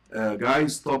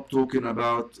 Guys, stop talking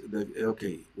about the,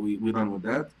 okay, we're done with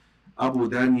that. Abu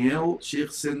Daniel,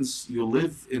 Sheikh, since you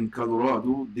live in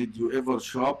Colorado, did you ever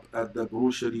shop at the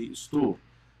grocery store?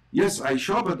 Yes, I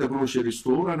shop at the grocery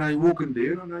store and I walk in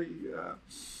there and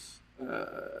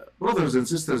brothers and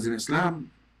sisters in Islam,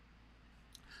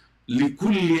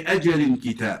 لكل أجل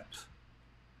كتاب.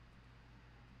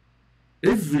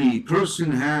 Every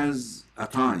person has a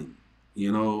time,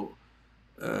 you know.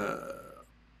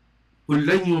 قل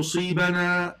لن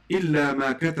يصيبنا إلا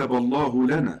ما كتب الله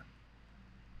لنا.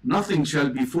 Nothing shall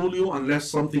befall you unless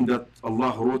something that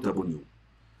Allah wrote upon you.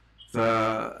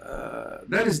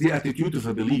 That is the attitude of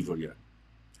a believer. Yeah.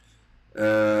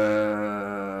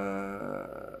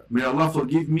 May Allah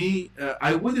forgive me.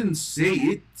 I wouldn't say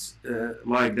it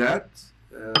like that.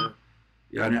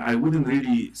 I wouldn't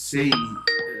really say,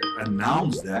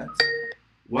 announce that.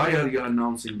 Why are you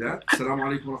announcing that? Assalamu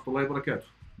alaikum wa rahmatullahi wa barakatuh.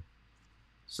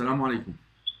 Assalamu alaikum.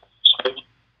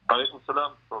 Alaikum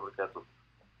salam wa barakatuh.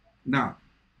 Now.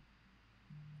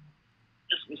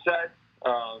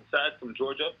 Saad from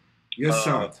Georgia. Yes,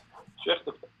 Saad. Just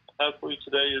the I have for you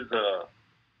today is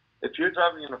if you're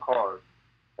driving in a car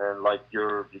and like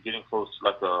you're getting close to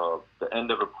like the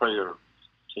end of a prayer,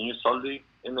 can you salli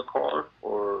in the car,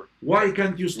 or why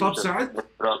can't you stop, just Saad? look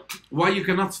it up? Why you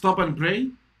cannot stop and pray?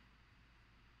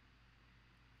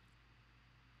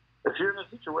 If you're in a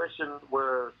situation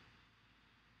where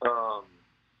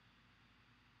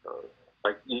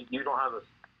like you don't have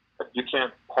you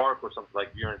can't park or something, like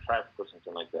you're in traffic or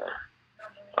something like that.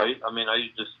 Are you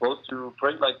just supposed to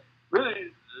pray? Like,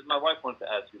 really, my wife wanted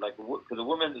to ask you, like, because a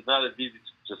woman is not as easy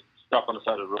to just stop on the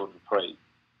side of the road and pray.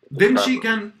 Then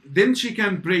she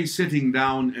can pray sitting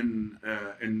down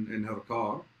in her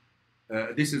car.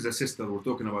 This is a sister, we're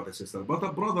talking about a sister. But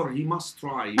a brother, he must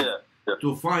try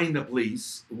to find a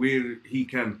place where he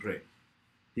can pray.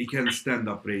 He can stand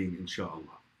up praying,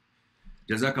 inshallah.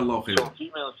 Jazakallah khair. So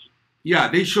females, Yeah,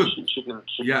 they should. she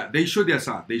Yeah, they should, yes,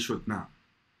 sir. They should now.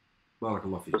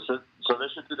 Barakallah feek. so they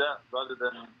should do that rather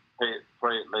than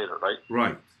pray it later, right?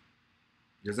 Right.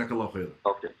 Jazakallah khair.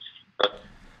 Okay.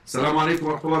 Assalamu alaikum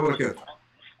wa rahmatullahi wa barakatuh.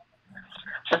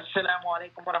 Assalamu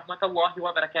alaikum wa rahmatullahi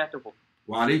wa barakatuh.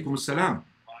 Wa alaikum assalam.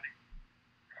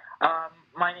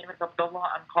 My name is Abdullah.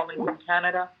 I'm calling from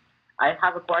Canada. I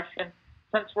have a question.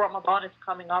 Since Ramadan is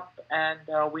coming up and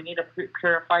we need to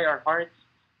purify our hearts,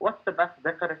 what's the best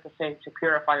dhikr to say to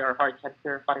purify our hearts and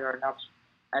purify our nafs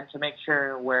and to make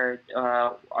sure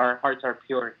our hearts are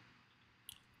pure?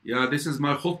 Yeah, this is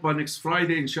my khutbah next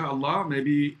Friday, inshallah.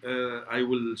 Maybe I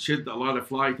will shed a lot of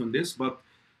light on this, but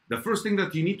the first thing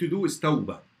that you need to do is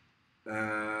tawbah.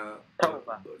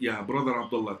 Tawbah. Yeah, brother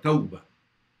Abdullah, tawbah.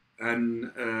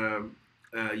 And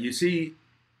you see,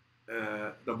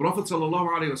 the Prophet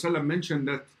ﷺ mentioned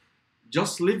that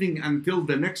just living until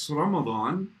the next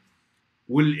Ramadan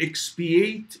will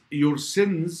expiate your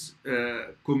sins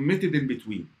committed in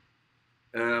between,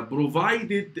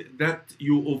 provided that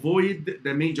you avoid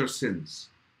the major sins.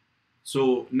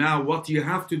 So now what you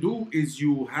have to do is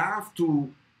you have to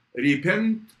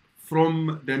repent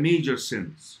from the major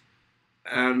sins.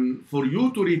 And for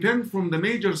you to repent from the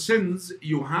major sins,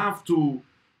 you have to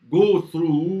go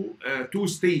through two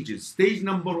stages. Stage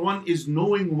number one is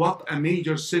knowing what a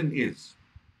major sin is.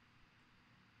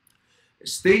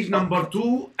 Stage number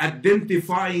two,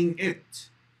 identifying it.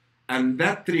 And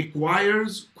that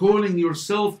requires calling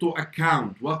yourself to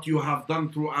account what you have done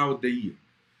throughout the year.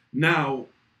 Now,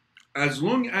 as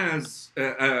long as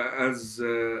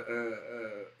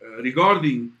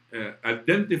regarding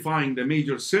identifying the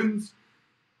major sins,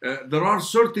 there are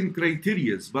certain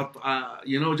criteria, but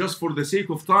just for the sake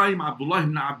of time, Abdullah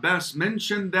ibn Abbas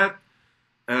mentioned that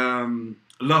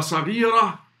لا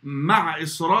صغيرة مع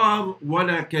إصرار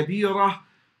ولا كبيرة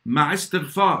مع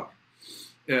استغفار.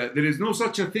 There is no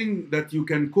such a thing that you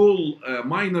can call a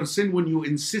minor sin when you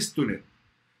insist on it.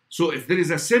 So if there is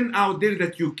a sin out there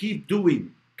that you keep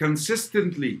doing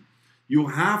consistently, you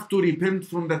have to repent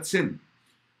from that sin.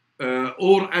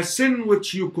 Or a sin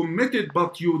which you committed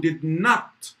but you did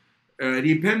not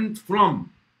repent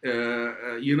from,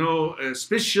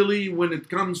 especially when it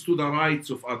comes to the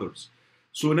rights of others.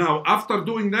 So now, after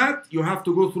doing that, you have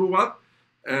to go through what?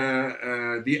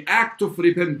 The act of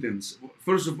repentance.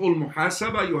 First of all,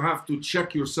 muhasaba, you have to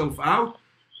check yourself out,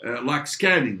 like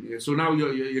scanning. So now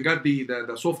you got the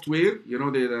software,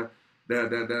 the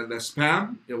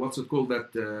spam, what's it called,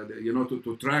 that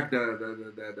to track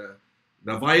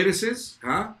the viruses,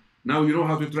 huh? Now you know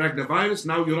how to track the virus.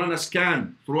 Now you run a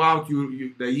scan throughout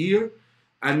the year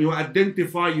and you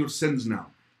identify your sins now.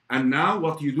 And now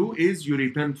what you do is you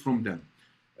repent from them.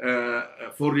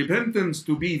 For repentance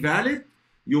to be valid,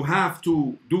 you have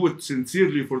to do it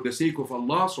sincerely for the sake of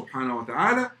Allah subhanahu wa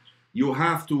ta'ala. You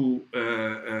have to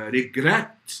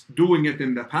regret doing it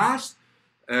in the past,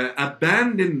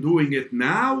 abandon doing it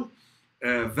now,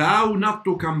 vow not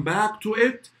to come back to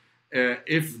it.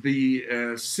 If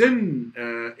the sin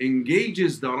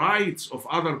engages the rights of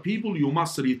other people, you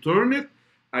must return it,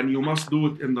 and you must do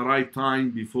it in the right time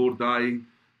before dying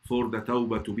for the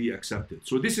tawbah to be accepted.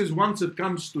 So this is once it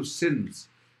comes to sins.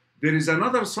 There is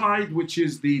another side which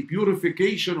is the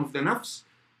purification of the nafs.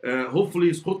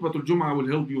 Hopefully khutbatul Jum'ah will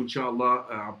help you, inshallah,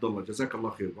 Abdullah.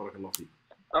 Jazakallah khair. Barakallah feek.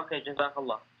 Okay,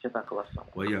 Jazakallah. Jazakallah.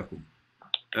 Wa iyaakum.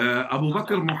 Abu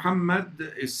Bakr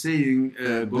Muhammad is saying,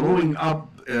 growing up,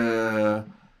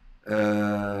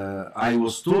 I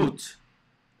was taught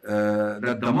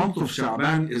that the month of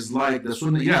Sha'ban is like the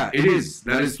Sunnah. Yeah, it is.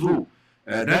 That is true.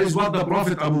 That is what the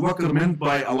Prophet Abu Bakr meant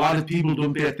by a lot of people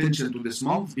don't pay attention to this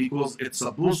month, because it's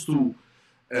supposed to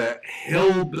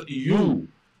help you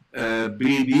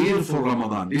prepare for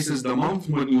Ramadan. This is the month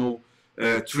when you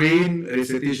train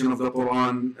recitation of the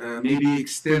Quran, maybe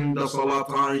extend the salah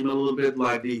time a little bit,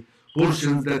 like the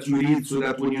portions that you read so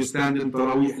that when you stand in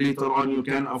Taraweeh later on you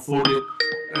can afford it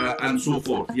and so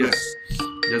forth. Yes.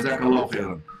 Jazakallah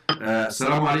khairan.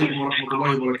 Assalamu alaikum wa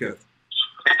rahmatullahi wa barakatuh.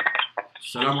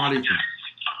 Assalamu alaikum.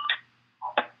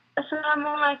 Assalamu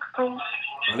alaikum.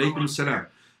 Alaikum salam.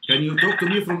 Can you talk to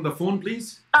me from the phone,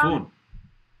 please? Phone.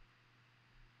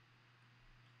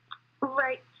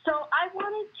 Right. So I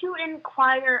wanted to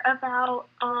inquire about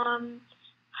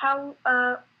how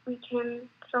we can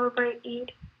celebrate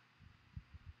Eid.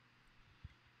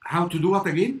 How to do what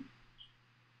again?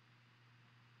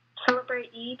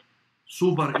 Celebrate Eid.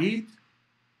 Super Eid?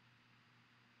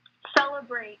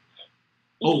 Celebrate Eid.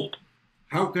 Oh,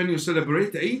 how can you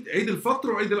celebrate Eid? Eid al-Fitr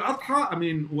or Eid al-Adha? I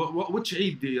mean, which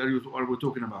Eid are we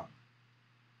talking about?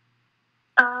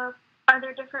 Are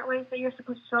there different ways that you're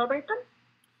supposed to celebrate them?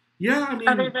 Yeah, I mean,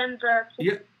 other than the...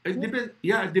 Yeah, it depends.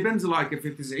 Yeah, it depends. Like if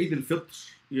it is Eid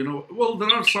al-Fitr, you know. Well, there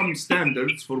are some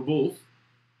standards for both,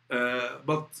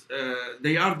 but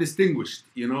they are distinguished,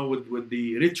 you know, with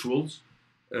the rituals,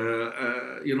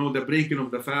 you know, the breaking of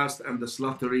the fast and the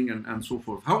slaughtering and so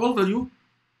forth. How old are you?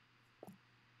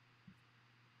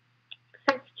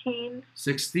 16.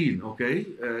 16. Okay.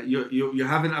 You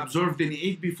haven't observed any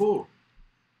Eid before?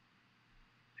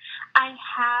 I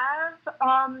have,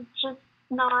 just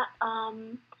not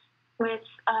with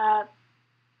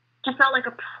just not like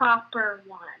a proper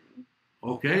one.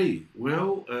 Okay,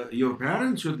 well, your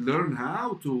parents should learn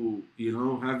how to, you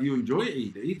know, have you enjoy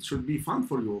Eid. Eid should be fun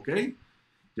for you, okay?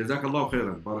 Jazakallah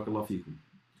khairan, barakallah feekum.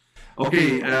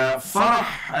 Okay,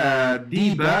 Farah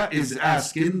Diba is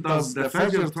asking, does the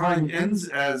Fajr time ends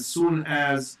as soon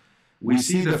as we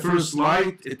see the first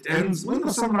light? It ends when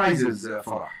the sun rises,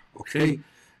 Farah, okay?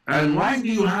 And why do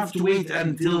you have to wait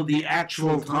until the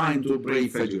actual time to pray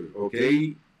Fajr?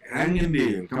 Okay, hang in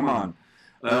there. Come on.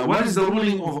 What is the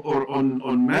ruling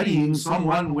on marrying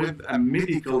someone with a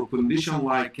medical condition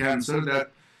like cancer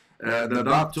that the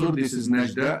doctor, this is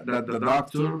Najda, that the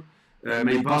doctor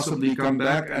may possibly come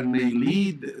back and may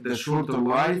lead the shorter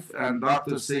life, and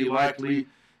doctors say likely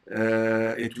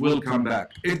it will come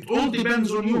back. It all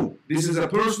depends on you. This is a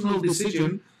personal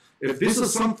decision. If this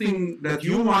is something that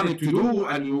you wanted to do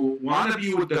and you want to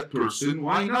be with that person,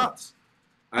 why not?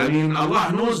 I mean,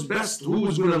 Allah knows best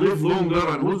who's going to live longer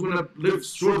and who's going to live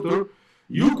shorter.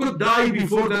 You could die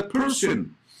before that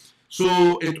person.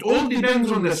 So it all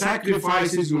depends on the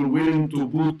sacrifices you're willing to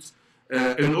put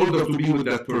in order to be with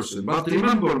that person. But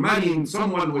remember, marrying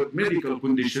someone with medical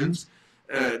conditions,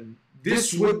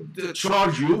 this would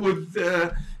charge you with,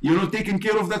 you know, taking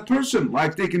care of that person,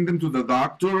 like taking them to the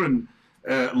doctor, and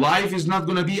life is not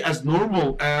going to be as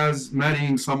normal as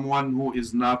marrying someone who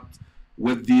is not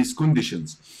with these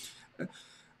conditions.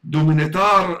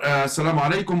 Dominatar, Assalamu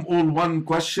alaikum. All one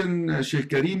question, Sheikh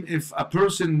Karim. If a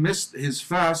person missed his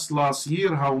fast last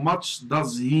year, how much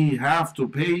does he have to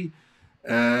pay?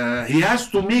 He has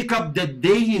to make up the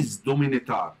days,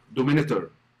 Dominator.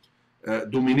 I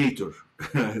don't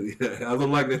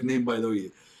like that name, by the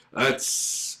way.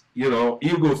 It's, you know,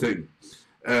 ego thing.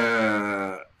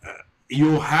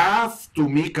 You have to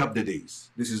make up the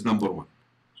days. This is number one.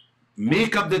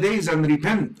 Make up the days and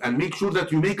repent, and make sure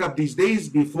that you make up these days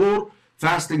before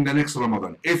fasting the next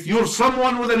Ramadan. If you're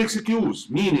someone with an excuse,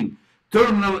 meaning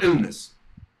terminal illness,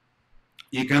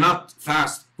 you cannot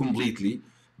fast completely,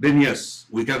 then yes,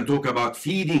 we can talk about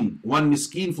feeding one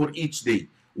miskin for each day,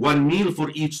 one meal for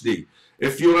each day.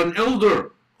 If you're an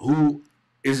elder who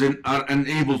is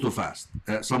unable to fast,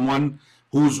 someone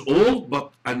who's old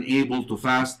but unable to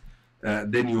fast,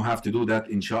 then you have to do that,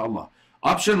 inshallah.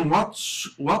 Option, what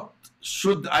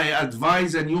should I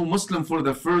advise a new Muslim for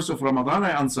the first of Ramadan?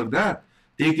 I answered that.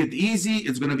 Take it easy.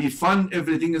 It's going to be fun.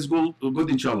 Everything is good,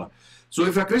 inshallah. So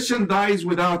if a Christian dies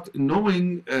without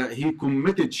knowing he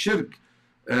committed shirk,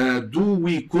 do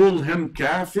we call him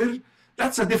kafir?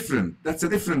 That's a different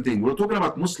thing. We're talking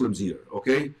about Muslims here,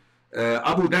 okay?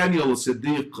 Abu Daniel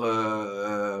Siddiq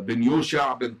bin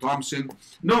Yosha bin Thompson.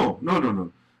 No.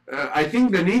 I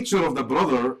think the nature of the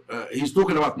brother, he's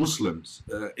talking about Muslims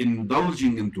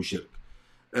indulging into shirk.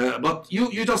 But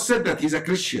you just said that he's a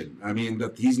Christian. I mean,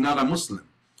 that he's not a Muslim.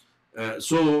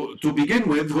 So to begin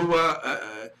with,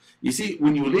 you see,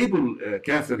 when you label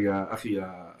kafir, ya akhi,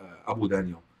 ya Abu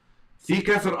Daniel, في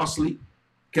كافر أصلي,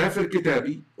 كافر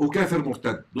كتابي, وكافر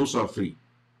مرتد. Those are three.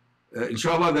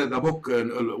 Inshallah, the book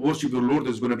Worship Your Lord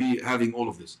is going to be having all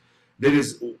of this. There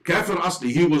is kafir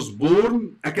asli, he was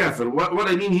born a kafir. What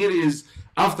I mean here is,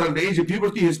 after the age of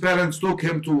puberty, his parents took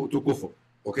him to kufr,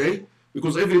 okay?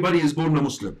 Because everybody is born a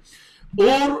Muslim.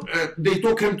 Or they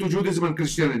took him to Judaism and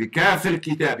Christianity. Kafir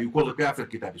kitabi, you call it kafir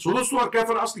kitabi. So those two are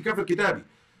kafir asli, kafir kitabi.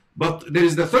 But there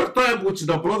is the third type which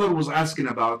the brother was asking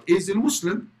about is a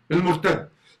Muslim, al-Murtad.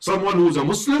 Someone who is a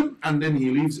Muslim and then he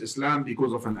leaves Islam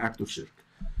because of an act of shirk.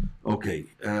 Okay.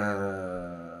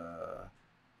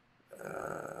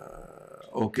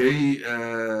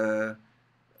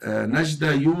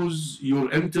 Najda, use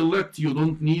your intellect. You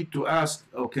don't need to ask.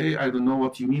 Okay, I don't know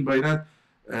what you mean by that.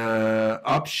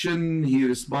 Option, he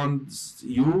responds,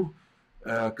 you.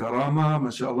 Karama,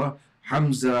 mashallah.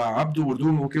 Hamza Abdu, we're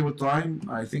doing okay with time.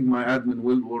 I think my admin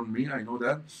will warn me, I know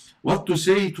that. What to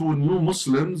say to new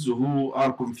Muslims who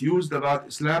are confused about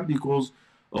Islam because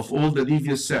of all the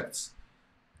devious sects?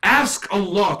 Ask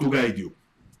Allah to guide you.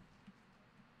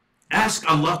 Ask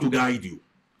Allah to guide you.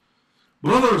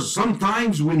 Brothers,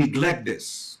 sometimes we neglect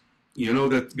this. You know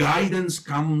that guidance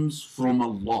comes from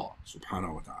Allah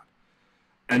subhanahu wa ta'ala.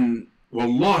 And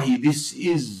wallahi, this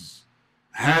is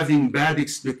having bad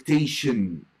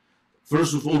expectation.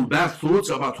 First of all, bad thoughts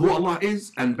about who Allah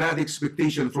is and bad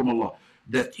expectation from Allah.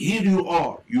 That here you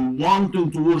are, you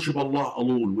wanting to worship Allah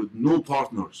alone with no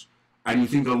partners, and you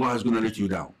think Allah is going to let you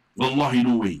down. Wallahi,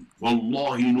 no way.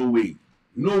 Wallahi, no way.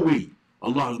 No way.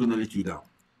 Allah is going to let you down.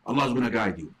 Allah is going to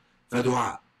guide you.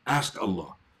 Fadua, ask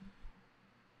Allah.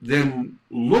 Then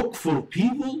look for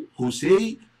people who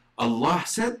say, Allah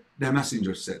said, the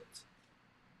Messenger said.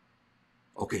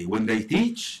 Okay, when they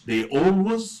teach, they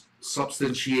always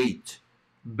substantiate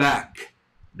back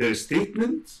their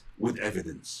statement with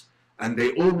evidence. And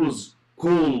they always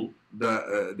call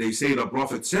they say the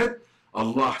Prophet said,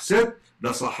 Allah said, the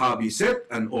Sahabi said,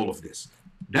 and all of this.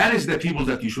 That is the people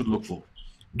that you should look for.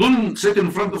 Don't sit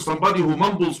in front of somebody who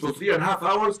mumbles for 3.5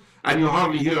 hours and you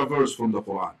hardly hear a verse from the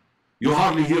Quran. You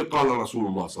hardly hear Qala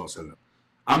Rasulullah sallallahu alaihi wasallam.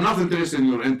 I'm not interested in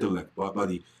your intellect,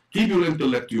 buddy. Keep your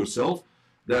intellect to yourself.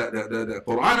 The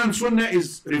Quran and Sunnah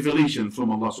is revelation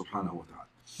from Allah subhanahu wa ta'ala.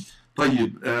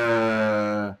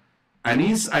 طيب,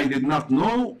 Anis, I did not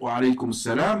know. Wa alaykum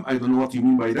salam. I don't know what you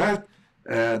mean by that.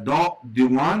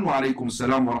 Diwan, wa alaykum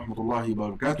salam wa rahmatullahi wa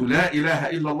barakatuh. La ilaha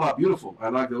illallah. Beautiful. I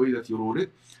like the way that you wrote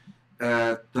it.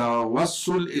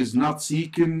 Tawassul is not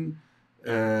seeking,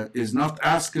 is not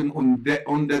asking on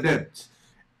the dead.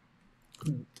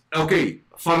 Okay,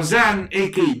 Farzan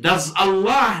AK, does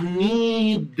Allah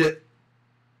need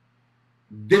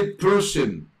dead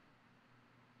person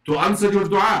to answer your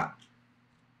dua?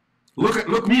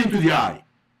 Look me into the eye.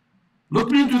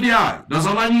 Look me into the eye. Does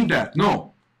Allah need that?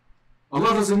 No.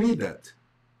 Allah doesn't need that.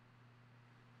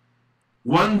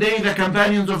 One day the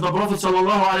companions of the Prophet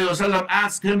ﷺ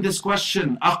asked him this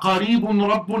question: أَقَرِيبٌ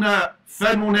رَبُّنَا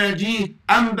فَنُنَاجِيهِ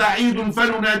أَمْ بَعِيدٌ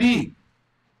فَنُنَادِيهِ?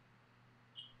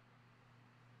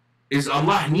 Is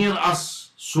Allah near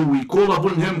us so we call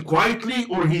upon him quietly,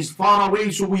 or he's far away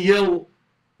so we yell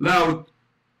loud?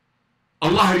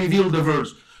 Allah revealed the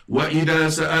verse, وَإِذَا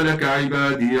سَأَلَكَ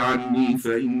عِبَادِي عَنِّي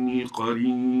فَإِنِّي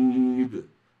قَرِيبٌ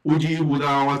أُجِيبُ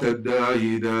دَعْوَةَ الدَّاعِ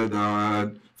إِذَا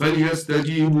دَعَانِ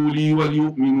فَلْيَسْتَجِيبُوا لِي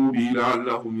وَلْيُؤْمِنُوا بِي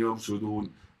لَعَلَّهُمْ يَرْشُدُونَ.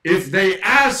 If they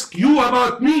ask you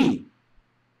about me,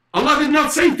 Allah did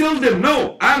not say tell them,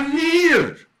 no, I'm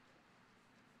near.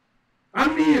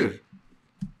 I'm near.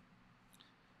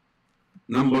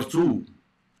 Number two,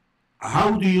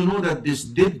 how do you know that this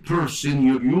dead person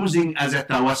you're using as a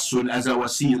tawassul, as a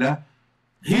wasila,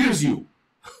 hears you?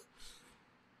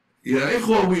 Yeah,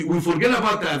 we forget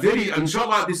about that very,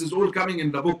 inshallah, this is all coming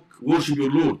in the book, Worship Your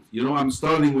Lord. You know, I'm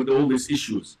starting with all these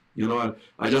issues. You know,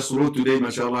 I just wrote today,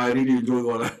 mashallah, I really enjoy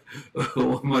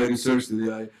all my research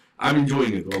today. I'm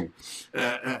enjoying it all.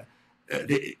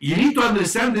 You need to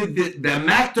understand that the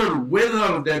matter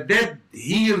whether the dead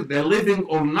hear the living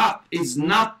or not is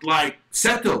not like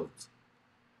settled.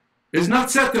 It's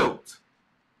not settled.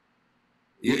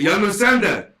 You understand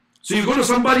that? So you go to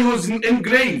somebody who's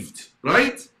engraved,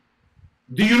 right?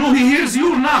 Do you know he hears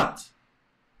you or not?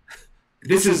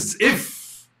 This is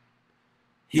if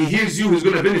he hears you, he's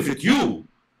going to benefit you.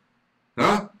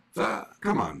 Huh?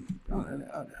 Come on.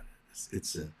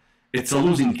 It's a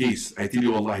losing case. I tell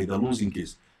you, wallahi, the losing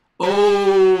case.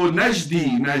 Oh,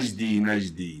 Najdi.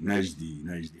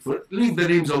 Leave the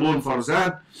names alone,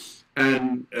 Farzan,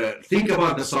 and think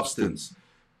about the substance.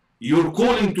 You're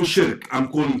calling to shirk. I'm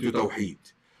calling to tawheed.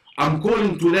 I'm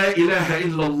calling to La ilaha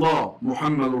illallah,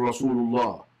 Muhammadur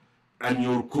Rasulullah. And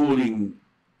you're calling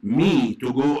me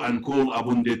to go and call a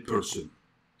wounded person.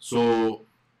 So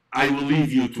I will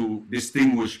leave you to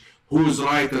distinguish who's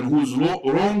right and who's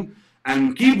wrong,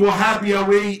 and keep Wahhabi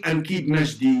away and keep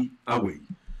Najdi away.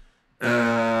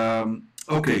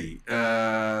 Okay.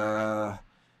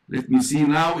 Let me see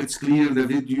now. It's clear, the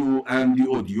video and the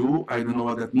audio. I don't know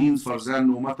what that means. Farzan,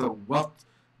 no matter what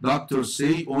doctors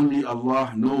say, only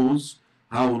Allah knows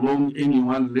how long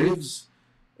anyone lives.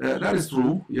 That is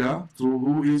true, yeah, true.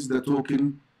 Who is the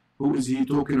token? Who is he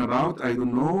talking about? I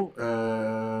don't know.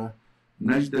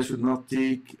 Najda should not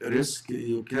take risk.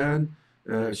 You can.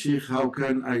 Sheikh, how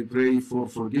can I pray for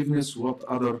forgiveness? What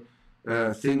other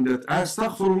thing that...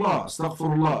 Astaghfirullah,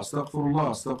 astaghfirullah, astaghfirullah,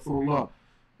 astaghfirullah.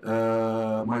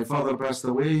 My father passed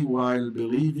away while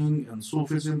believing in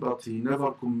Sufism, but he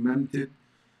never commended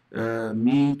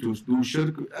me to do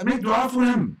shirk. Make dua for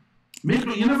him.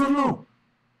 You never know.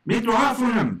 Make dua for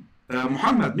him.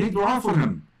 Muhammad, make dua for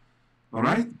him. All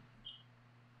right?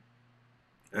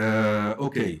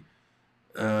 Okay.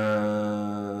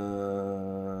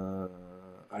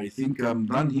 I think I'm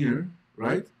done here,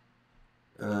 right?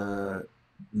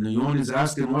 Leon is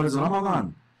asking, what is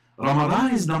Ramadan?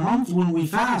 Ramadan is the month when we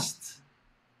fast.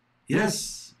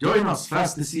 Yes, join us,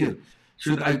 fast this year.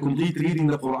 Should I complete reading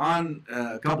the Quran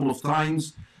a couple of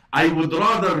times? I would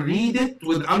rather read it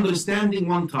with understanding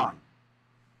one time.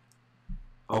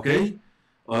 Okay?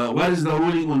 What is the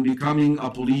ruling on becoming a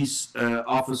police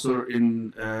officer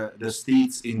in the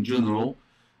states in general?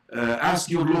 Ask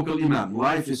your local imam.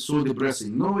 Life is so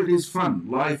depressing. No, it is fun.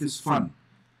 Life is fun.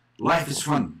 Life is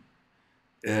fun.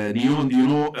 Neon, do you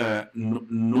know,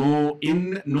 no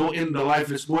in the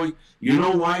lifeless boy? You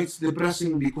know why it's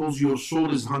depressing? Because your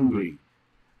soul is hungry.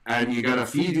 And you gotta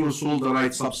feed your soul the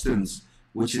right substance,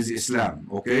 which is Islam,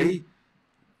 okay?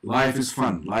 Life is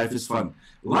fun. Life is fun.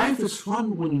 Life is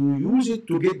fun when you use it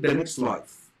to get the next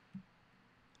life.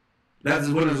 That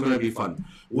is when it's gonna be fun.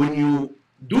 When you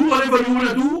do whatever you want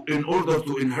to do in order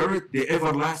to inherit the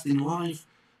everlasting life,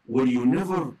 where you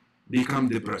never become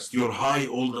depressed. You're high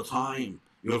all the time.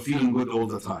 You're feeling good all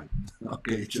the time.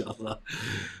 Okay, inshallah.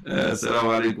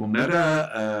 Assalamu alaikum.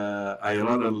 Nada, I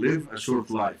rather live a short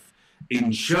life.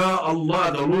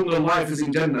 Inshallah, the longer life is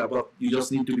in Jannah, but you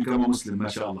just need to become a Muslim,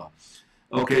 mashallah.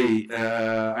 Okay,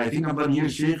 I think I'm done here,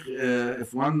 Sheikh.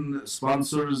 If one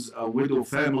sponsors a widow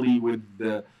family with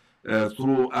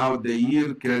throughout the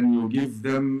year, can you give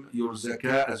them your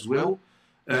zakah as well?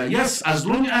 Yes, as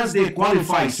long as they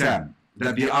qualify, Sam,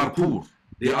 that they are poor.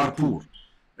 They are poor.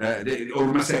 Or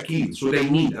masakeen, so they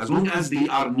need. As long as they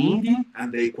are needy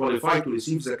and they qualify to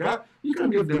receive zakah, you can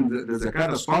give them the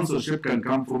zakah. The sponsorship can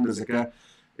come from the zakah,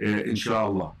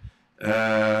 inshallah.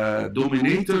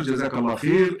 Dominator, Jazakallah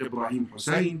khair, Ibrahim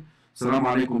Hussein.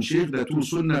 Assalamu alaikum, Sheikh. The two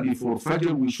sunnah before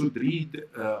Fajr, we should read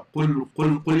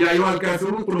قل يا أيها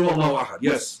الكافرون قل هو الله أحد.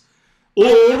 Yes.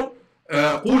 Or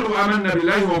قولوا آمنا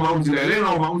بالله وما أنزل إلينا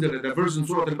وما أنزل, the verse in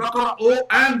Surah Al-Baqarah,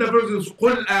 and the verse in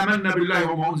قل آمنا بالله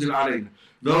وما أنزل علينا.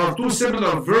 There are two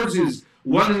similar verses,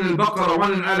 one in Al-Baqarah,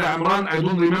 one in Al-Imran. I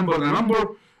don't remember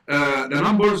the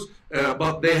numbers,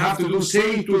 but they have to do,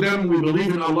 say to them, we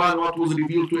believe in Allah and what was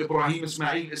revealed to Ibrahim,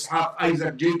 Ismail, Ishaq,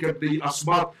 Isaac, Jacob, the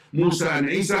Asbat, Musa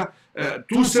and Isa.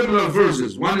 Two similar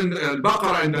verses, one in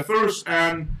Al-Baqarah in the first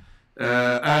and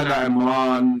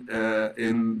Al-Imran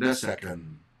in the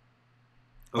second.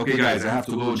 Okay guys, I have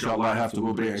to go, inshallah. I have to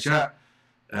go pray Isha.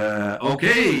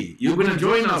 Okay, you're going to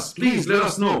join us. Please let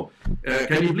us know.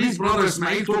 Can you please, Brother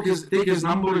Ismail, take his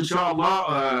number,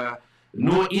 inshallah.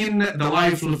 No, in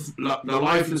the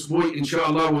lifeless boy,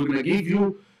 inshallah, we're going to give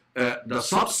you the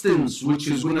substance which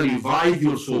is going to revive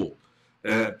your soul.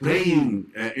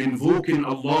 Praying, invoking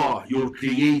Allah, your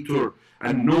creator,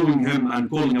 and knowing him and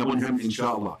calling upon him,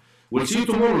 inshallah. We'll see you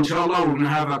tomorrow, inshallah. We're going to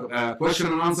have a question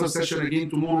and answer session again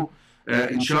tomorrow.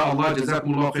 إن شاء الله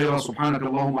جزاكم الله خيرا سبحانك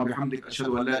اللهم وبحمدك أشهد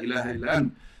أن لا إله إلا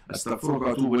أنت أستغفرك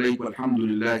وأتوب إليك والحمد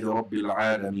لله رب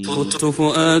العالمين. خذت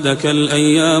فؤادك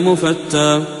الأيام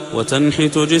فتى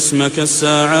وتنحت جسمك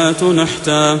الساعات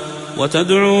نحتا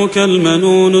وتدعوك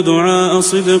المنون دعاء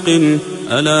صدق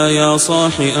ألا يا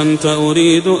صاح أنت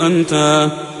أريد أنت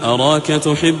أراك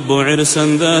تحب عرسا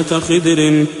ذات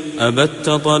خدر أبت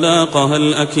طلاقها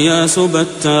الأكياس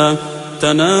بتا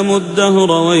تنام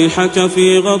الدهر ويحك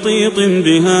في غطيط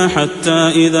بها حتى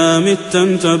إذا مت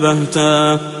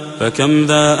انتبهتا فكم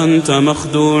ذا أنت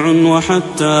مخدوع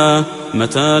وحتى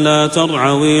متى لا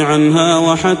ترعوي عنها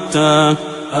وحتى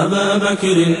أبا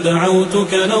بكر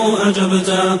دعوتك لو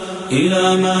أجبتا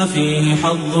إلى ما فيه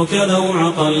حظك لو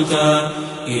عقلتا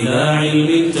إلى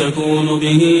علم تكون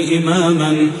به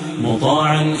إماما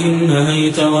مطاعا إن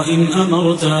نهيت وإن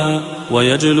أمرتا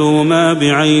ويجلو ما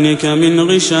بعينك من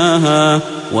غشاها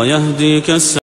ويهديك